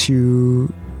going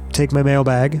to take my mail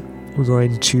bag. We're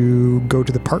going to go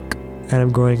to the park, and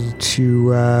I'm going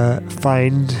to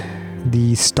find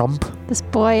the stump. This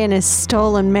boy and his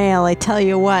stolen mail, I tell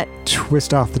you what.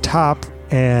 Twist off the top.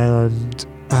 And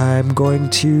I'm going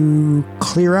to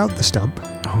clear out the stump,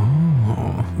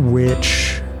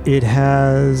 which it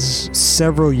has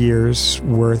several years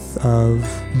worth of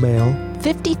mail.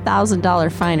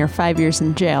 $50,000 fine or 5 years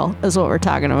in jail is what we're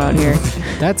talking about here.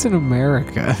 That's in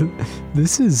America.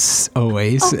 This is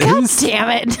Oasis. Oh, God damn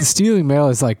it. Stealing mail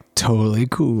is like totally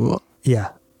cool. Yeah.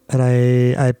 And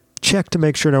I check to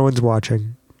make sure no one's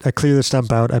watching. I clear the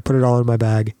stump out. I put it all in my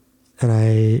bag.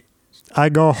 And I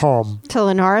go home. To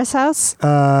Lenora's house?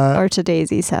 Or to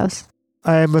Daisy's house?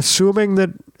 I'm assuming that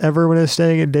everyone is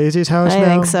staying at Daisy's house now? I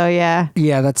think so, yeah.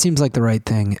 Yeah, that seems like the right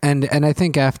thing. And I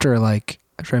think after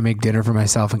I make dinner for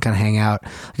myself and kind of hang out,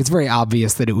 it's very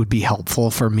obvious that it would be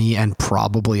helpful for me and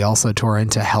probably also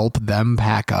Torin to help them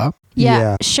pack up.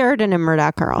 Yeah. Sheridan and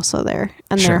Murdoch are also there,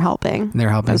 and they're helping. They're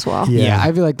helping as well. Yeah,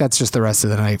 I feel like that's just the rest of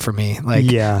the night for me.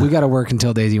 We got to work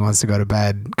until Daisy wants to go to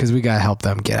bed because we got to help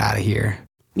them get out of here.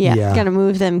 Yeah. Got to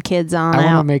move them kids on I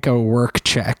out. want to make a work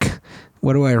check.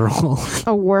 What do I roll?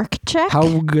 A work check?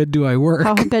 How good do I work?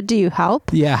 How good do you help?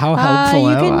 Yeah, how helpful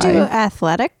am I? You can do I?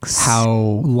 athletics. How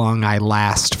long I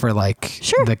last for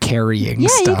the carrying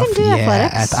stuff. Yeah, you can do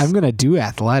athletics. I'm going to do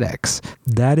athletics.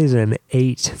 That is an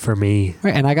 8 for me.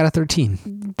 Right, and I got a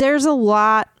 13. There's a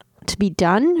lot to be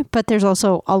done, but there's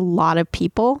also a lot of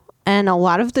people, and a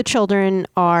lot of the children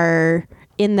are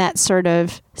in that sort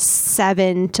of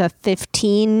 7 to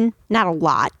 15, not a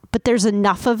lot, but there's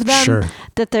enough of them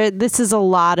that this is a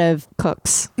lot of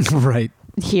cooks. Right.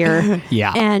 Here.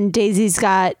 Yeah. And Daisy's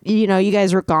got, you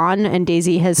guys were gone, and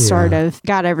Daisy has sort of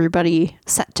got everybody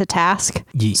set to task.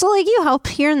 Yeah. So you help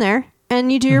here and there,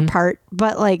 and you do your part,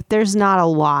 but there's not a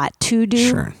lot to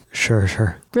do.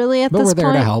 Sure. Really, at this point. But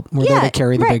we're there to help. We're there to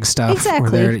carry the big stuff.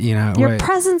 Exactly. We're there, your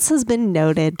presence has been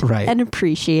noted and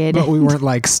appreciated. But we weren't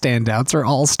standouts or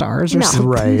all-stars or something.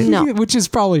 Right. No. Which is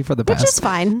probably for the best. Which is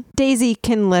fine. Daisy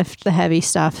can lift the heavy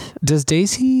stuff. Does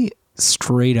Daisy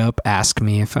straight up ask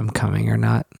me if I'm coming or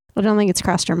not? I don't think it's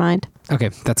crossed her mind. Okay,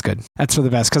 that's good. That's for the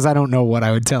best, because I don't know what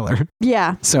I would tell her.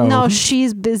 Yeah. So no,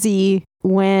 she's busy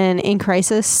when in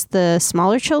crisis the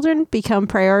smaller children become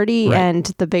priority and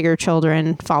the bigger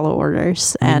children follow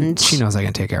orders. And she knows I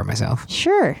can take care of myself.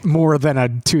 Sure. More than a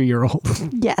 2-year-old.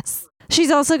 Yes.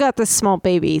 She's also got this small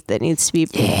baby that needs to be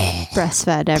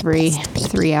breastfed every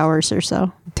 3 hours or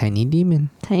so. Tiny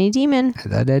demon. I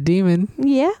love that demon.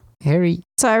 Yeah. Harry.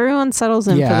 So everyone settles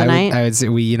in for the night. I would say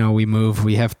we move,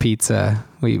 we have pizza,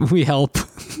 we help.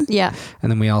 Yeah.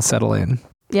 And then we all settle in.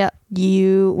 Yeah.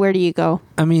 Where do you go?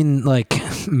 I mean,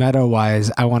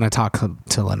 meta-wise, I want to talk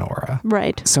to Lenora.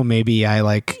 Right. So maybe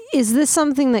Is this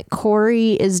something that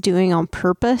Corey is doing on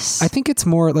purpose? I think it's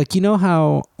more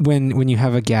how when you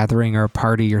have a gathering or a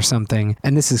party or something,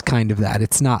 and this is kind of that,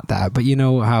 it's not that, but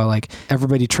how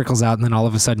everybody trickles out and then all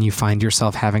of a sudden you find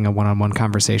yourself having a one-on-one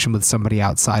conversation with somebody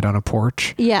outside on a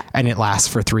porch. Yeah. And it lasts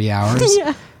for 3 hours.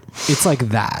 Yeah. It's like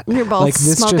that. You're both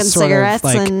this smoking just sort cigarettes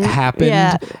of and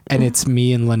happened, and it's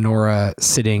me and Lenora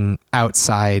sitting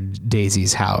outside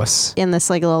Daisy's house in this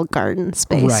little garden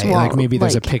space. Right, maybe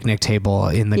there's a picnic table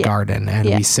in the garden, and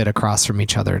we sit across from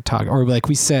each other talk, or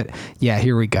we sit. Yeah,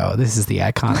 here we go. This is the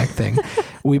iconic thing.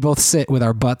 We both sit with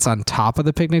our butts on top of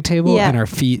the picnic table and our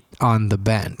feet on the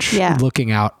bench,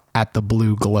 looking out at the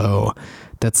blue glow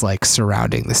that's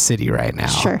surrounding the city right now.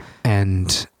 Sure,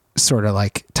 and sort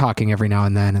of talking every now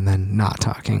and then not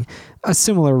talking. A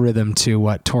similar rhythm to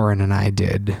what Torin and I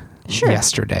did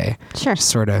yesterday. Sure.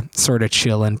 Sort of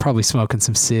chilling, probably smoking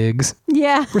some cigs.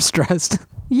 Yeah. We're stressed.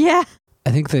 Yeah.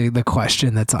 I think the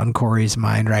question that's on Corey's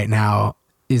mind right now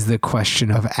is the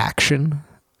question of action.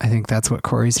 I think that's what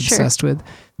Corey's obsessed with,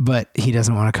 but he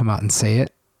doesn't want to come out and say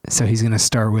it. So he's going to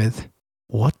start with,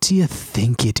 what do you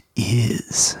think it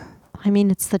is? I mean,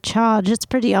 it's the charge. It's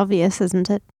pretty obvious, isn't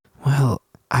it? Well,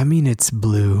 I mean, it's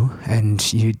blue, and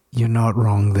you're not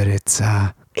wrong that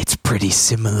it's pretty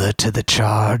similar to the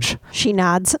charge. She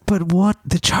nods. But what?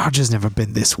 The charge has never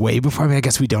been this way before. I mean, I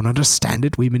guess we don't understand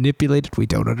it. We manipulate it. We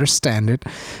don't understand it.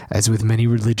 As with many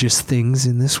religious things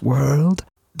in this world,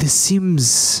 this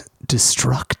seems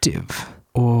destructive,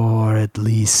 or at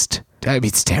least, I mean,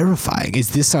 it's terrifying.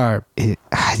 Is this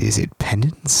is it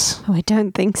penance? Oh, I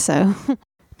don't think so.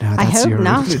 No, I hope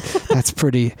not. That's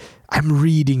pretty. I'm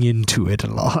reading into it a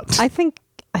lot. I think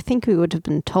we would have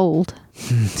been told.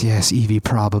 Yes, Evie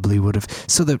probably would have.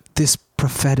 So this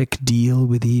prophetic deal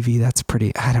with Evie, that's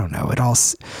pretty. I don't know.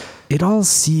 It all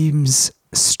seems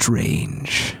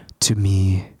strange to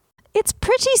me. It's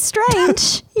pretty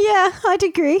strange. Yeah, I'd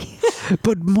agree.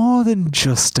 But more than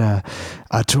just a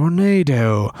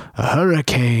tornado, a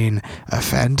hurricane, a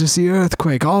fantasy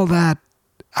earthquake, all that.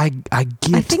 I get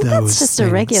those. I think that's just things.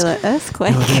 A regular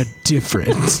earthquake. No, they're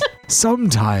different.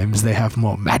 Sometimes they have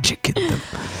more magic in them.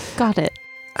 Got it.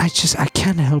 I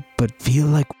can't help but feel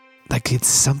like it's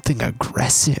something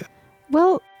aggressive.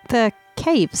 Well, the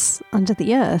caves under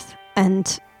the earth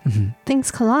and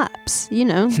things collapse.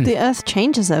 The earth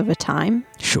changes over time.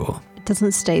 Sure. It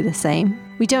doesn't stay the same.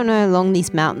 We don't know how long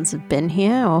these mountains have been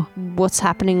here or what's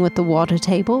happening with the water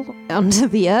table under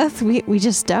the earth. We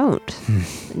just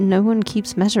don't. No one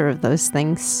keeps measure of those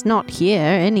things. Not here,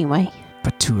 anyway.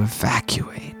 But to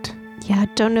evacuate. Yeah, I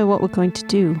don't know what we're going to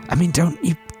do. I mean, don't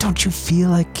don't you feel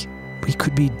like we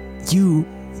could be you,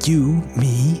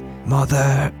 me,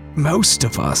 Mother, most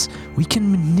of us? We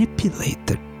can manipulate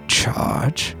the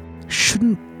charge.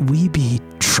 Shouldn't we be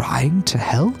trying to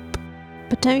help?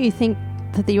 But don't you think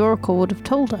that the Oracle would have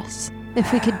told us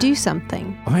if we could do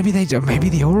something? Or maybe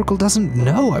the Oracle doesn't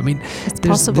know. I mean, it's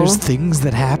possible. There's things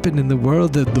that happen in the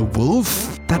world. That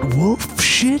wolf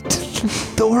shit.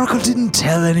 The Oracle didn't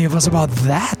tell any of us about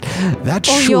that. That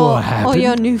happened. Or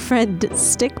your new friend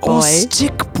Stick Boy. Or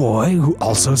Stick Boy, who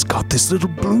also has got this little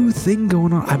blue thing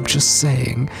going on. I'm just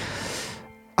saying,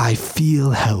 I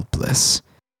feel helpless.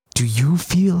 Do you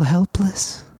feel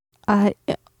helpless? I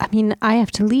mean, I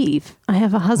have to leave. I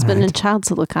have a husband and child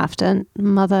to look after, and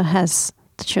Mother has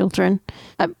the children.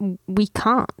 We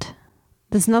can't.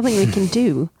 There's nothing we can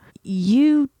do.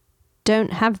 You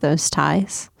don't have those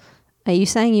ties. Are you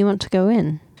saying you want to go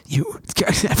in?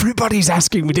 Everybody's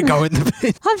asking me to go in the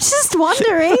pit. I'm just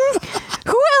wondering,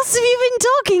 who else have you been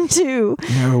talking to?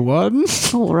 No one.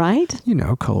 All right. You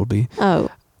know, Colby. Oh,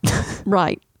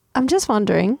 right. I'm just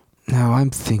wondering. No,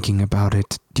 I'm thinking about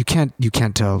it. You can't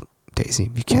tell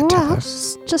Daisy. You can't tell her.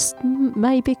 Just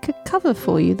maybe could cover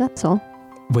for you, that's all.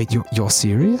 Wait, you're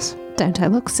serious? Don't I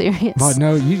look serious? Well,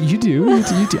 no, you do.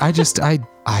 You do.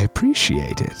 I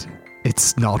appreciate it.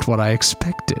 It's not what I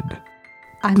expected.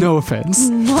 No offense.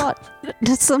 Not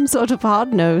just some sort of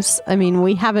hard nose. I mean,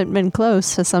 we haven't been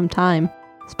close for some time,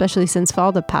 especially since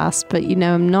Father passed, but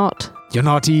I'm not. You're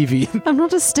not Evie. I'm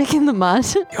not a stick in the mud.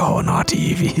 You're not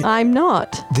Evie. I'm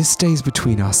not. This stays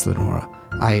between us, Lenora.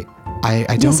 I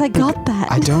don't. Yes, I got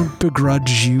that. I don't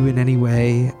begrudge you in any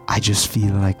way. I just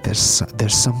feel like there's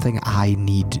something I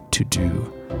need to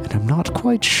do, and I'm not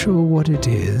quite sure what it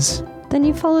is. Then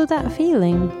you follow that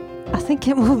feeling. I think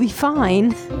it will be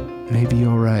fine. Maybe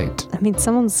you're right. I mean,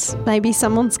 maybe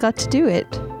someone's got to do it.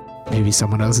 Maybe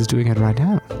someone else is doing it right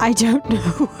now. I don't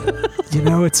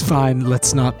know. It's fine.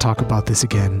 Let's not talk about this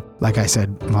again. Like I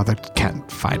said, Mother can't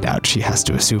find out. She has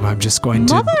to assume I'm just going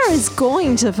to... Mother is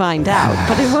going to find out,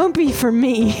 but it won't be for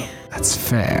me. That's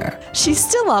fair. She's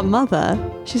still our mother.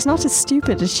 She's not as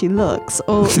stupid as she looks,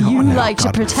 or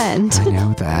to pretend. I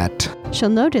know that. She'll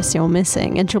notice you're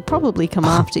missing, and she'll probably come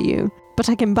after you. But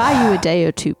I can buy you a day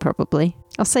or two, probably.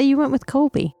 I'll say you went with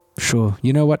Colby. Sure.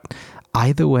 You know what?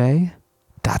 Either way,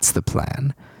 that's the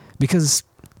plan. Because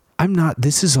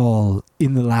this is all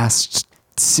in the last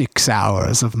 6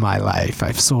 hours of my life.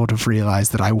 I've sort of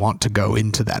realized that I want to go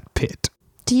into that pit.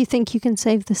 Do you think you can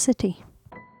save the city?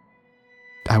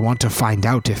 I want to find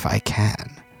out if I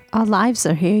can. Our lives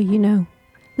are here,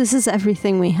 This is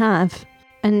everything we have.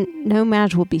 And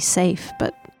Nomad will be safe,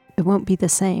 but it won't be the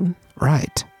same.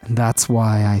 Right. And that's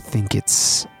why I think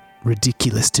it's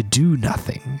ridiculous to do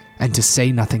nothing and to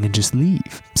say nothing and just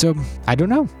leave. So, I don't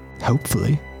know.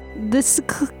 Hopefully. This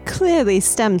clearly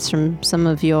stems from some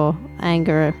of your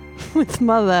anger with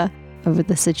Mother over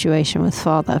the situation with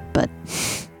Father, but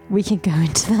we can go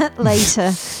into that later.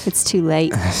 It's too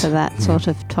late for that sort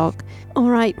of talk. All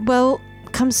right, well,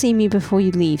 come see me before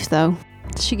you leave, though.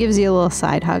 She gives you a little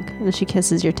side hug, and she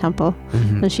kisses your temple,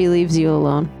 and she leaves you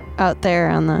alone out there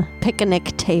on the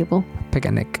picnic table.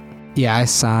 Picnic. Yeah, I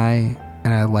sigh,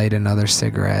 and I light another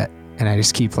cigarette, and I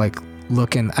just keep,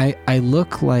 looking. I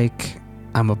look like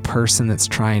I'm a person that's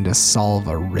trying to solve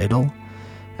a riddle,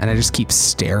 and I just keep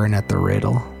staring at the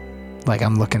riddle. Like,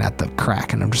 I'm looking at the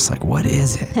crack, and I'm just like, what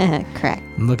is it? Crack.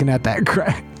 I'm looking at that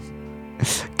crack.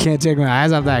 Can't take my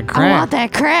eyes off that crack. I want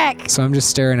that crack. So I'm just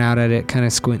staring out at it, kind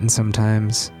of squinting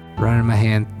sometimes, running my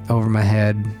hand over my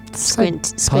head.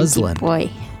 Puzzling.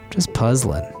 Boy. Just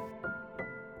puzzling.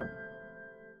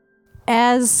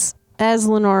 As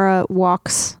Lenora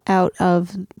walks out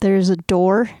of, there's a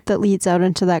door that leads out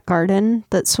into that garden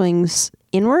that swings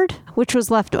inward, which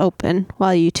was left open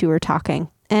while you two were talking.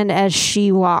 And as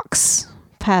she walks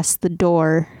past the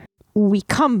door, we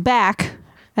come back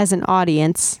as an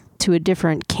audience to a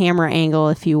different camera angle,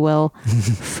 if you will,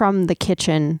 from the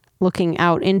kitchen, looking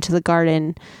out into the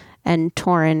garden, and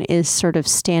Torin is sort of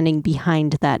standing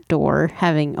behind that door,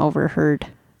 having overheard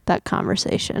that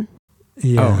conversation.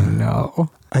 Yeah. Oh,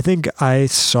 no. I think I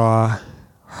saw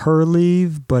her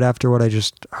leave, but after what I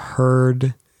just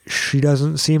heard, she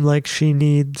doesn't seem like she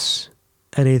needs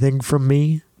anything from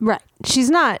me. Right.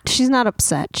 She's not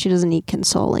upset. She doesn't need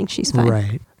consoling. She's fine.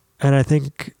 Right. And I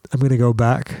think I'm going to go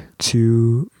back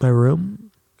to my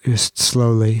room, just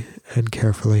slowly and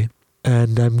carefully.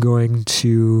 And I'm going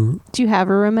to... Do you have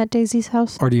a room at Daisy's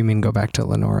house? Or do you mean go back to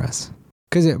Lenora's?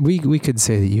 Because we could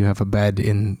say that you have a bed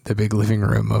in the big living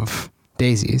room of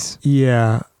Daisy's.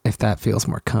 Yeah. If that feels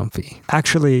more comfy.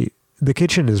 Actually, the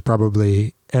kitchen is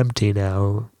probably empty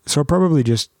now. So I'll probably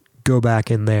just go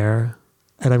back in there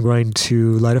And I'm going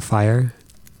to light a fire.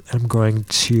 I'm going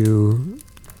to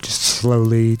just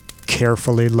slowly,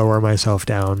 carefully lower myself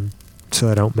down so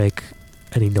I don't make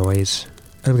any noise.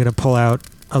 I'm going to pull out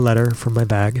a letter from my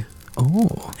bag.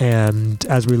 Oh. And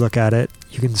as we look at it,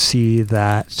 you can see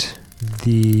that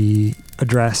the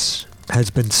address has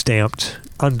been stamped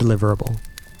undeliverable.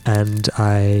 And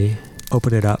I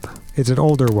open it up. It's an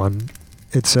older one.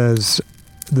 It says,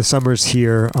 the summers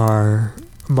here are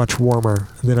much warmer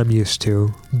than I'm used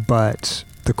to, but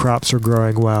the crops are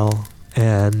growing well,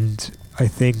 and I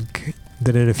think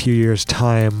that in a few years'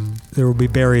 time, there will be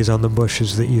berries on the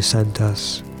bushes that you sent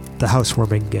us, the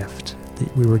housewarming gift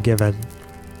that we were given.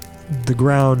 The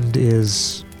ground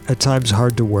is at times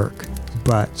hard to work,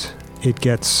 but it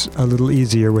gets a little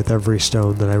easier with every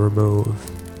stone that I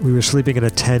remove. We were sleeping in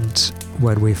a tent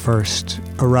when we first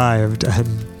arrived,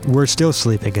 and we're still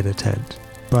sleeping in a tent,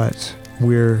 but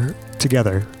we're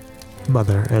together,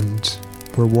 Mother, and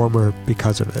we're warmer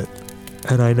because of it.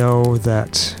 And I know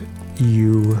that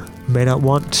you may not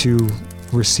want to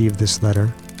receive this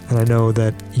letter, and I know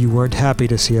that you weren't happy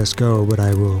to see us go, but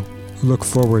I will look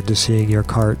forward to seeing your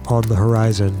cart on the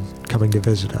horizon coming to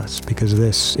visit us, because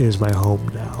this is my home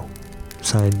now.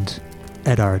 Signed,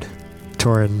 Eddard.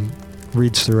 Torin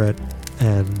reads through it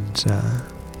and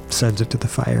sends it to the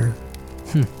fire.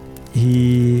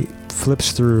 He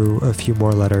flips through a few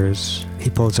more letters. He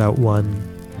pulls out one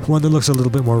that looks a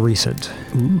little bit more recent.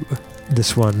 Ooh.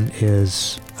 This one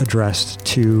is addressed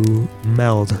to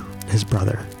Meld, his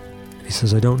brother. He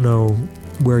says, I don't know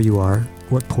where you are,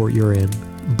 what port you're in,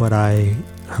 but I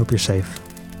hope you're safe.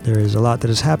 There is a lot that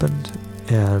has happened,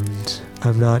 and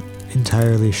I'm not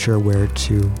entirely sure where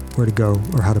to go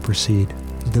or how to proceed.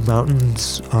 The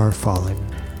mountains are falling,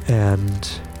 and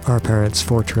our parents'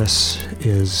 fortress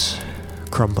is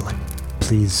crumbling.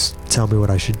 Please tell me what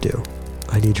I should do.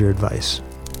 I need your advice.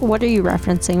 What are you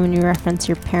referencing when you reference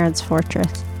your parents'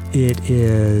 fortress? It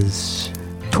is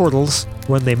turtles.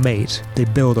 When they mate, they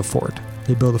build a fort.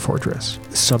 They build a fortress.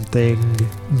 Something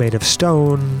made of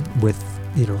stone with,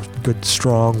 good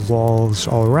strong walls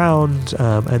all around.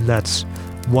 And that's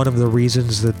one of the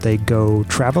reasons that they go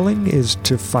traveling, is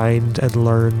to find and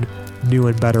learn new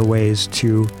and better ways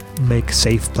to make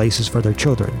safe places for their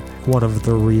children. One of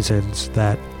the reasons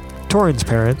that Torin's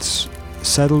parents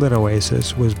settled in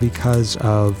Oasis was because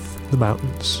of the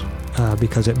mountains,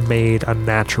 because it made a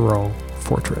natural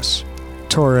fortress.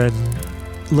 Torin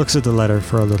looks at the letter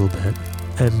for a little bit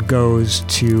and goes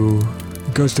to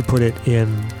put it in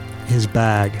his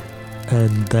bag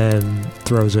and then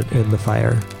throws it in the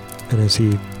fire. And as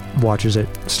he watches it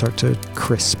start to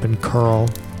crisp and curl,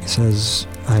 he says,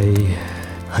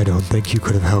 I don't think you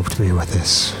could have helped me with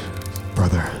this,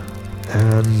 brother.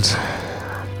 And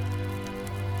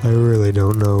I really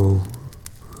don't know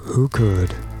who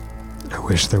could. I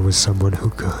wish there was someone who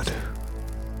could.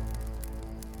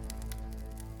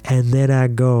 And then I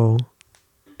go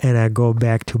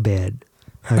back to bed.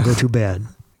 I go to bed.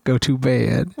 Go to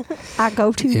bed. I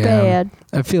go to bed.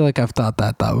 I feel like I've thought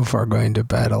before going to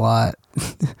bed a lot.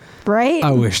 Right?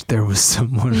 I wish there was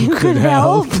someone who could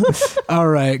help. All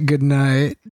right, good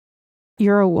night.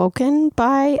 You're awoken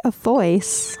by a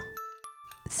voice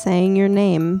saying your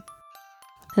name.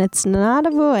 And it's not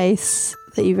a voice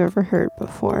that you've ever heard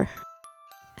before.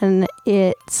 And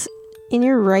it's in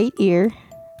your right ear,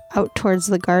 out towards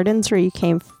the gardens where you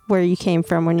came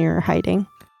from when you were hiding.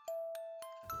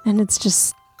 And it's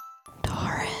just,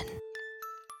 Torin.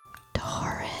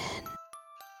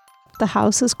 The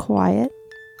house is quiet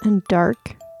and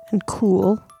dark and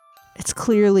cool. It's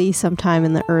clearly sometime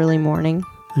in the early morning.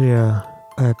 Yeah,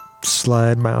 I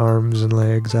slide my arms and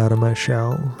legs out of my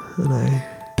shell, and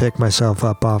I pick myself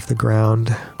up off the ground.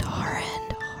 Torin.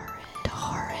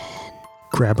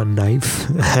 Grab a knife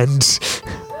and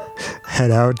head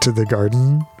out to the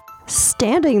garden.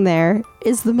 Standing there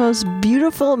is the most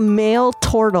beautiful male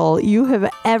turtle you have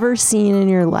ever seen in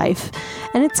your life.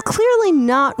 And it's clearly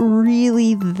not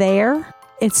really there.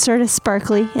 It's sort of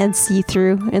sparkly and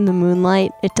see-through in the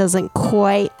moonlight. It doesn't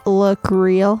quite look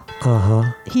real.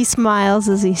 He smiles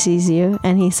as he sees you,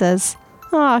 and he says,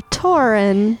 "Aw,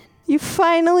 Torin, you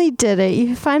finally did it.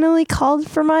 You finally called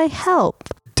for my help."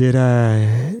 Did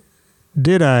I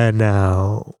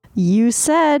now? You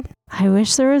said, "I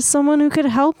wish there was someone who could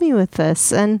help me with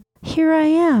this," and here I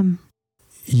am.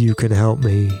 You can help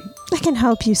me. I can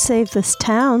help you save this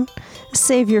town,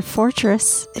 save your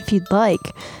fortress, if you'd like,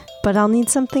 but I'll need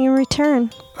something in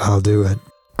return. I'll do it.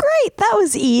 Great, that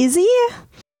was easy.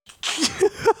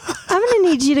 I'm gonna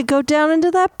need you to go down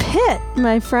into that pit,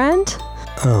 my friend.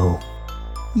 Oh.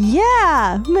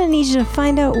 Yeah, I'm gonna need you to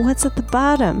find out what's at the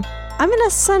bottom. I'm going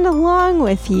to send along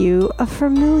with you a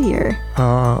familiar.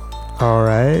 All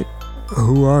right.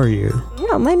 Who are you?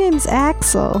 No, my name's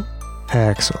Axel.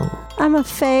 Axel. I'm a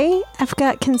fae. I've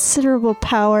got considerable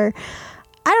power.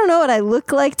 I don't know what I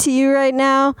look like to you right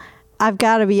now. I've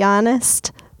got to be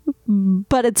honest.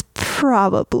 But it's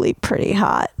probably pretty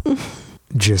hot.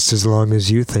 Just as long as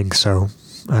you think so.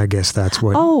 I guess that's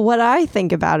what... Oh, what I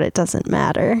think about it doesn't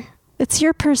matter. It's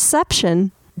your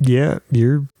perception. Yeah,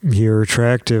 you're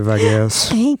attractive, I guess.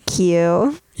 Thank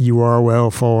you. You are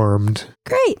well formed.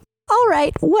 Great. All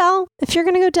right. Well, if you're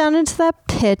going to go down into that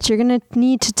pit, you're going to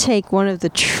need to take one of the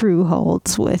true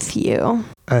holds with you.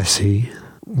 I see.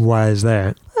 Why is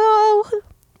that? Oh,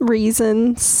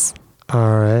 reasons.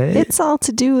 All right. It's all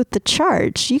to do with the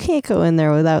charge. You can't go in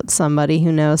there without somebody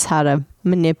who knows how to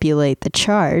manipulate the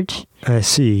charge. I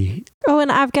see. Oh,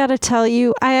 and I've got to tell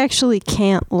you, I actually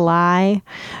can't lie.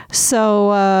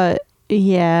 So,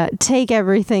 yeah, take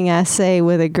everything I say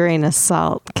with a grain of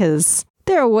salt, because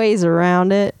there are ways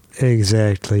around it.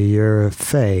 Exactly. You're a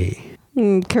fae.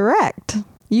 Correct.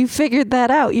 You figured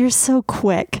that out. You're so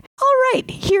quick. All right,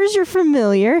 here's your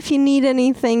familiar. If you need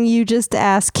anything, you just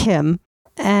ask him.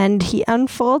 And he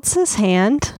unfolds his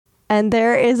hand, and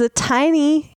there is a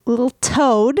tiny little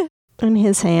toad in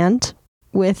his hand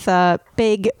with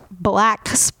big black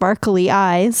sparkly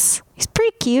eyes. He's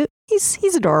pretty cute.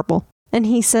 He's adorable. And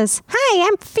he says, "Hi,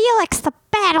 I'm Felix the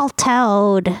Battle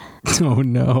Toad." Oh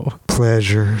no.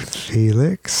 Pleasure,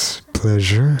 Felix.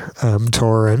 Pleasure. I'm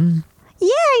Torin. Yeah,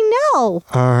 I know.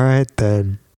 All right,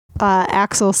 then.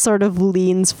 Axel sort of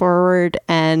leans forward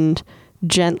and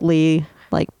gently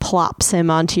plops him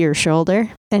onto your shoulder,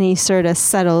 and he sort of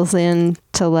settles in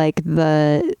to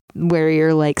where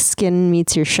your skin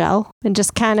meets your shell, and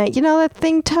just kind of, that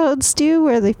thing toads do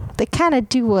where they kind of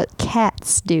do what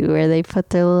cats do, where they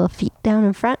put their little feet down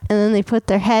in front and then they put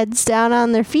their heads down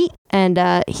on their feet, and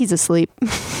he's asleep.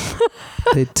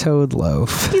 The toad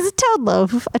loaf. He's a toad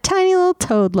loaf, a tiny little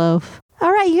toad loaf.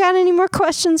 All right, you got any more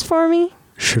questions for me?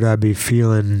 Should I be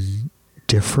feeling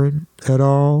different at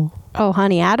all? Oh,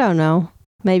 honey, I don't know.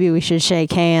 Maybe we should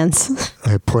shake hands.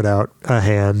 I put out a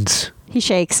hand. He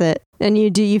shakes it. And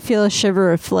you feel a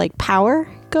shiver of power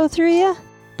go through you?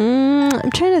 I'm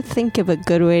trying to think of a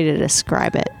good way to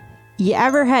describe it. You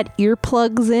ever had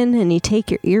earplugs in and you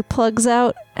take your earplugs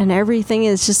out and everything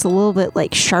is just a little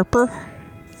bit sharper?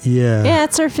 Yeah. Yeah,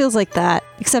 it sort of feels like that,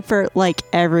 except for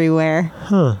everywhere.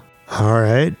 Huh. All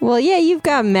right. Well, yeah, you've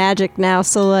got magic now,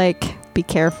 so be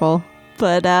careful.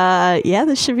 But yeah,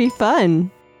 this should be fun.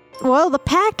 Well, the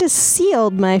pact is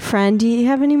sealed, my friend. Do you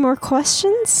have any more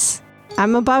questions?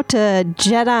 I'm about to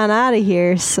jet on out of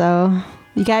here, so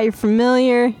you got your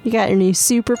familiar, you got your new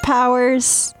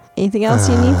superpowers. Anything else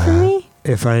you need from me?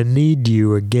 If I need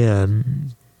you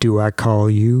again, do I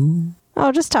call you?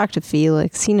 Oh, just talk to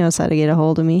Felix. He knows how to get a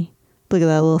hold of me. Look at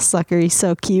that little sucker. He's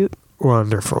so cute.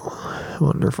 Wonderful.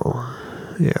 Wonderful.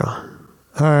 Yeah.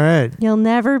 All right. You'll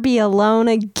never be alone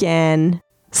again.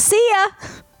 See ya!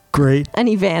 Great. And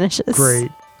he vanishes.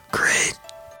 Great.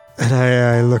 And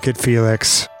I look at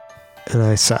Felix and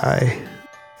I sigh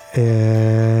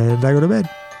and I go to bed.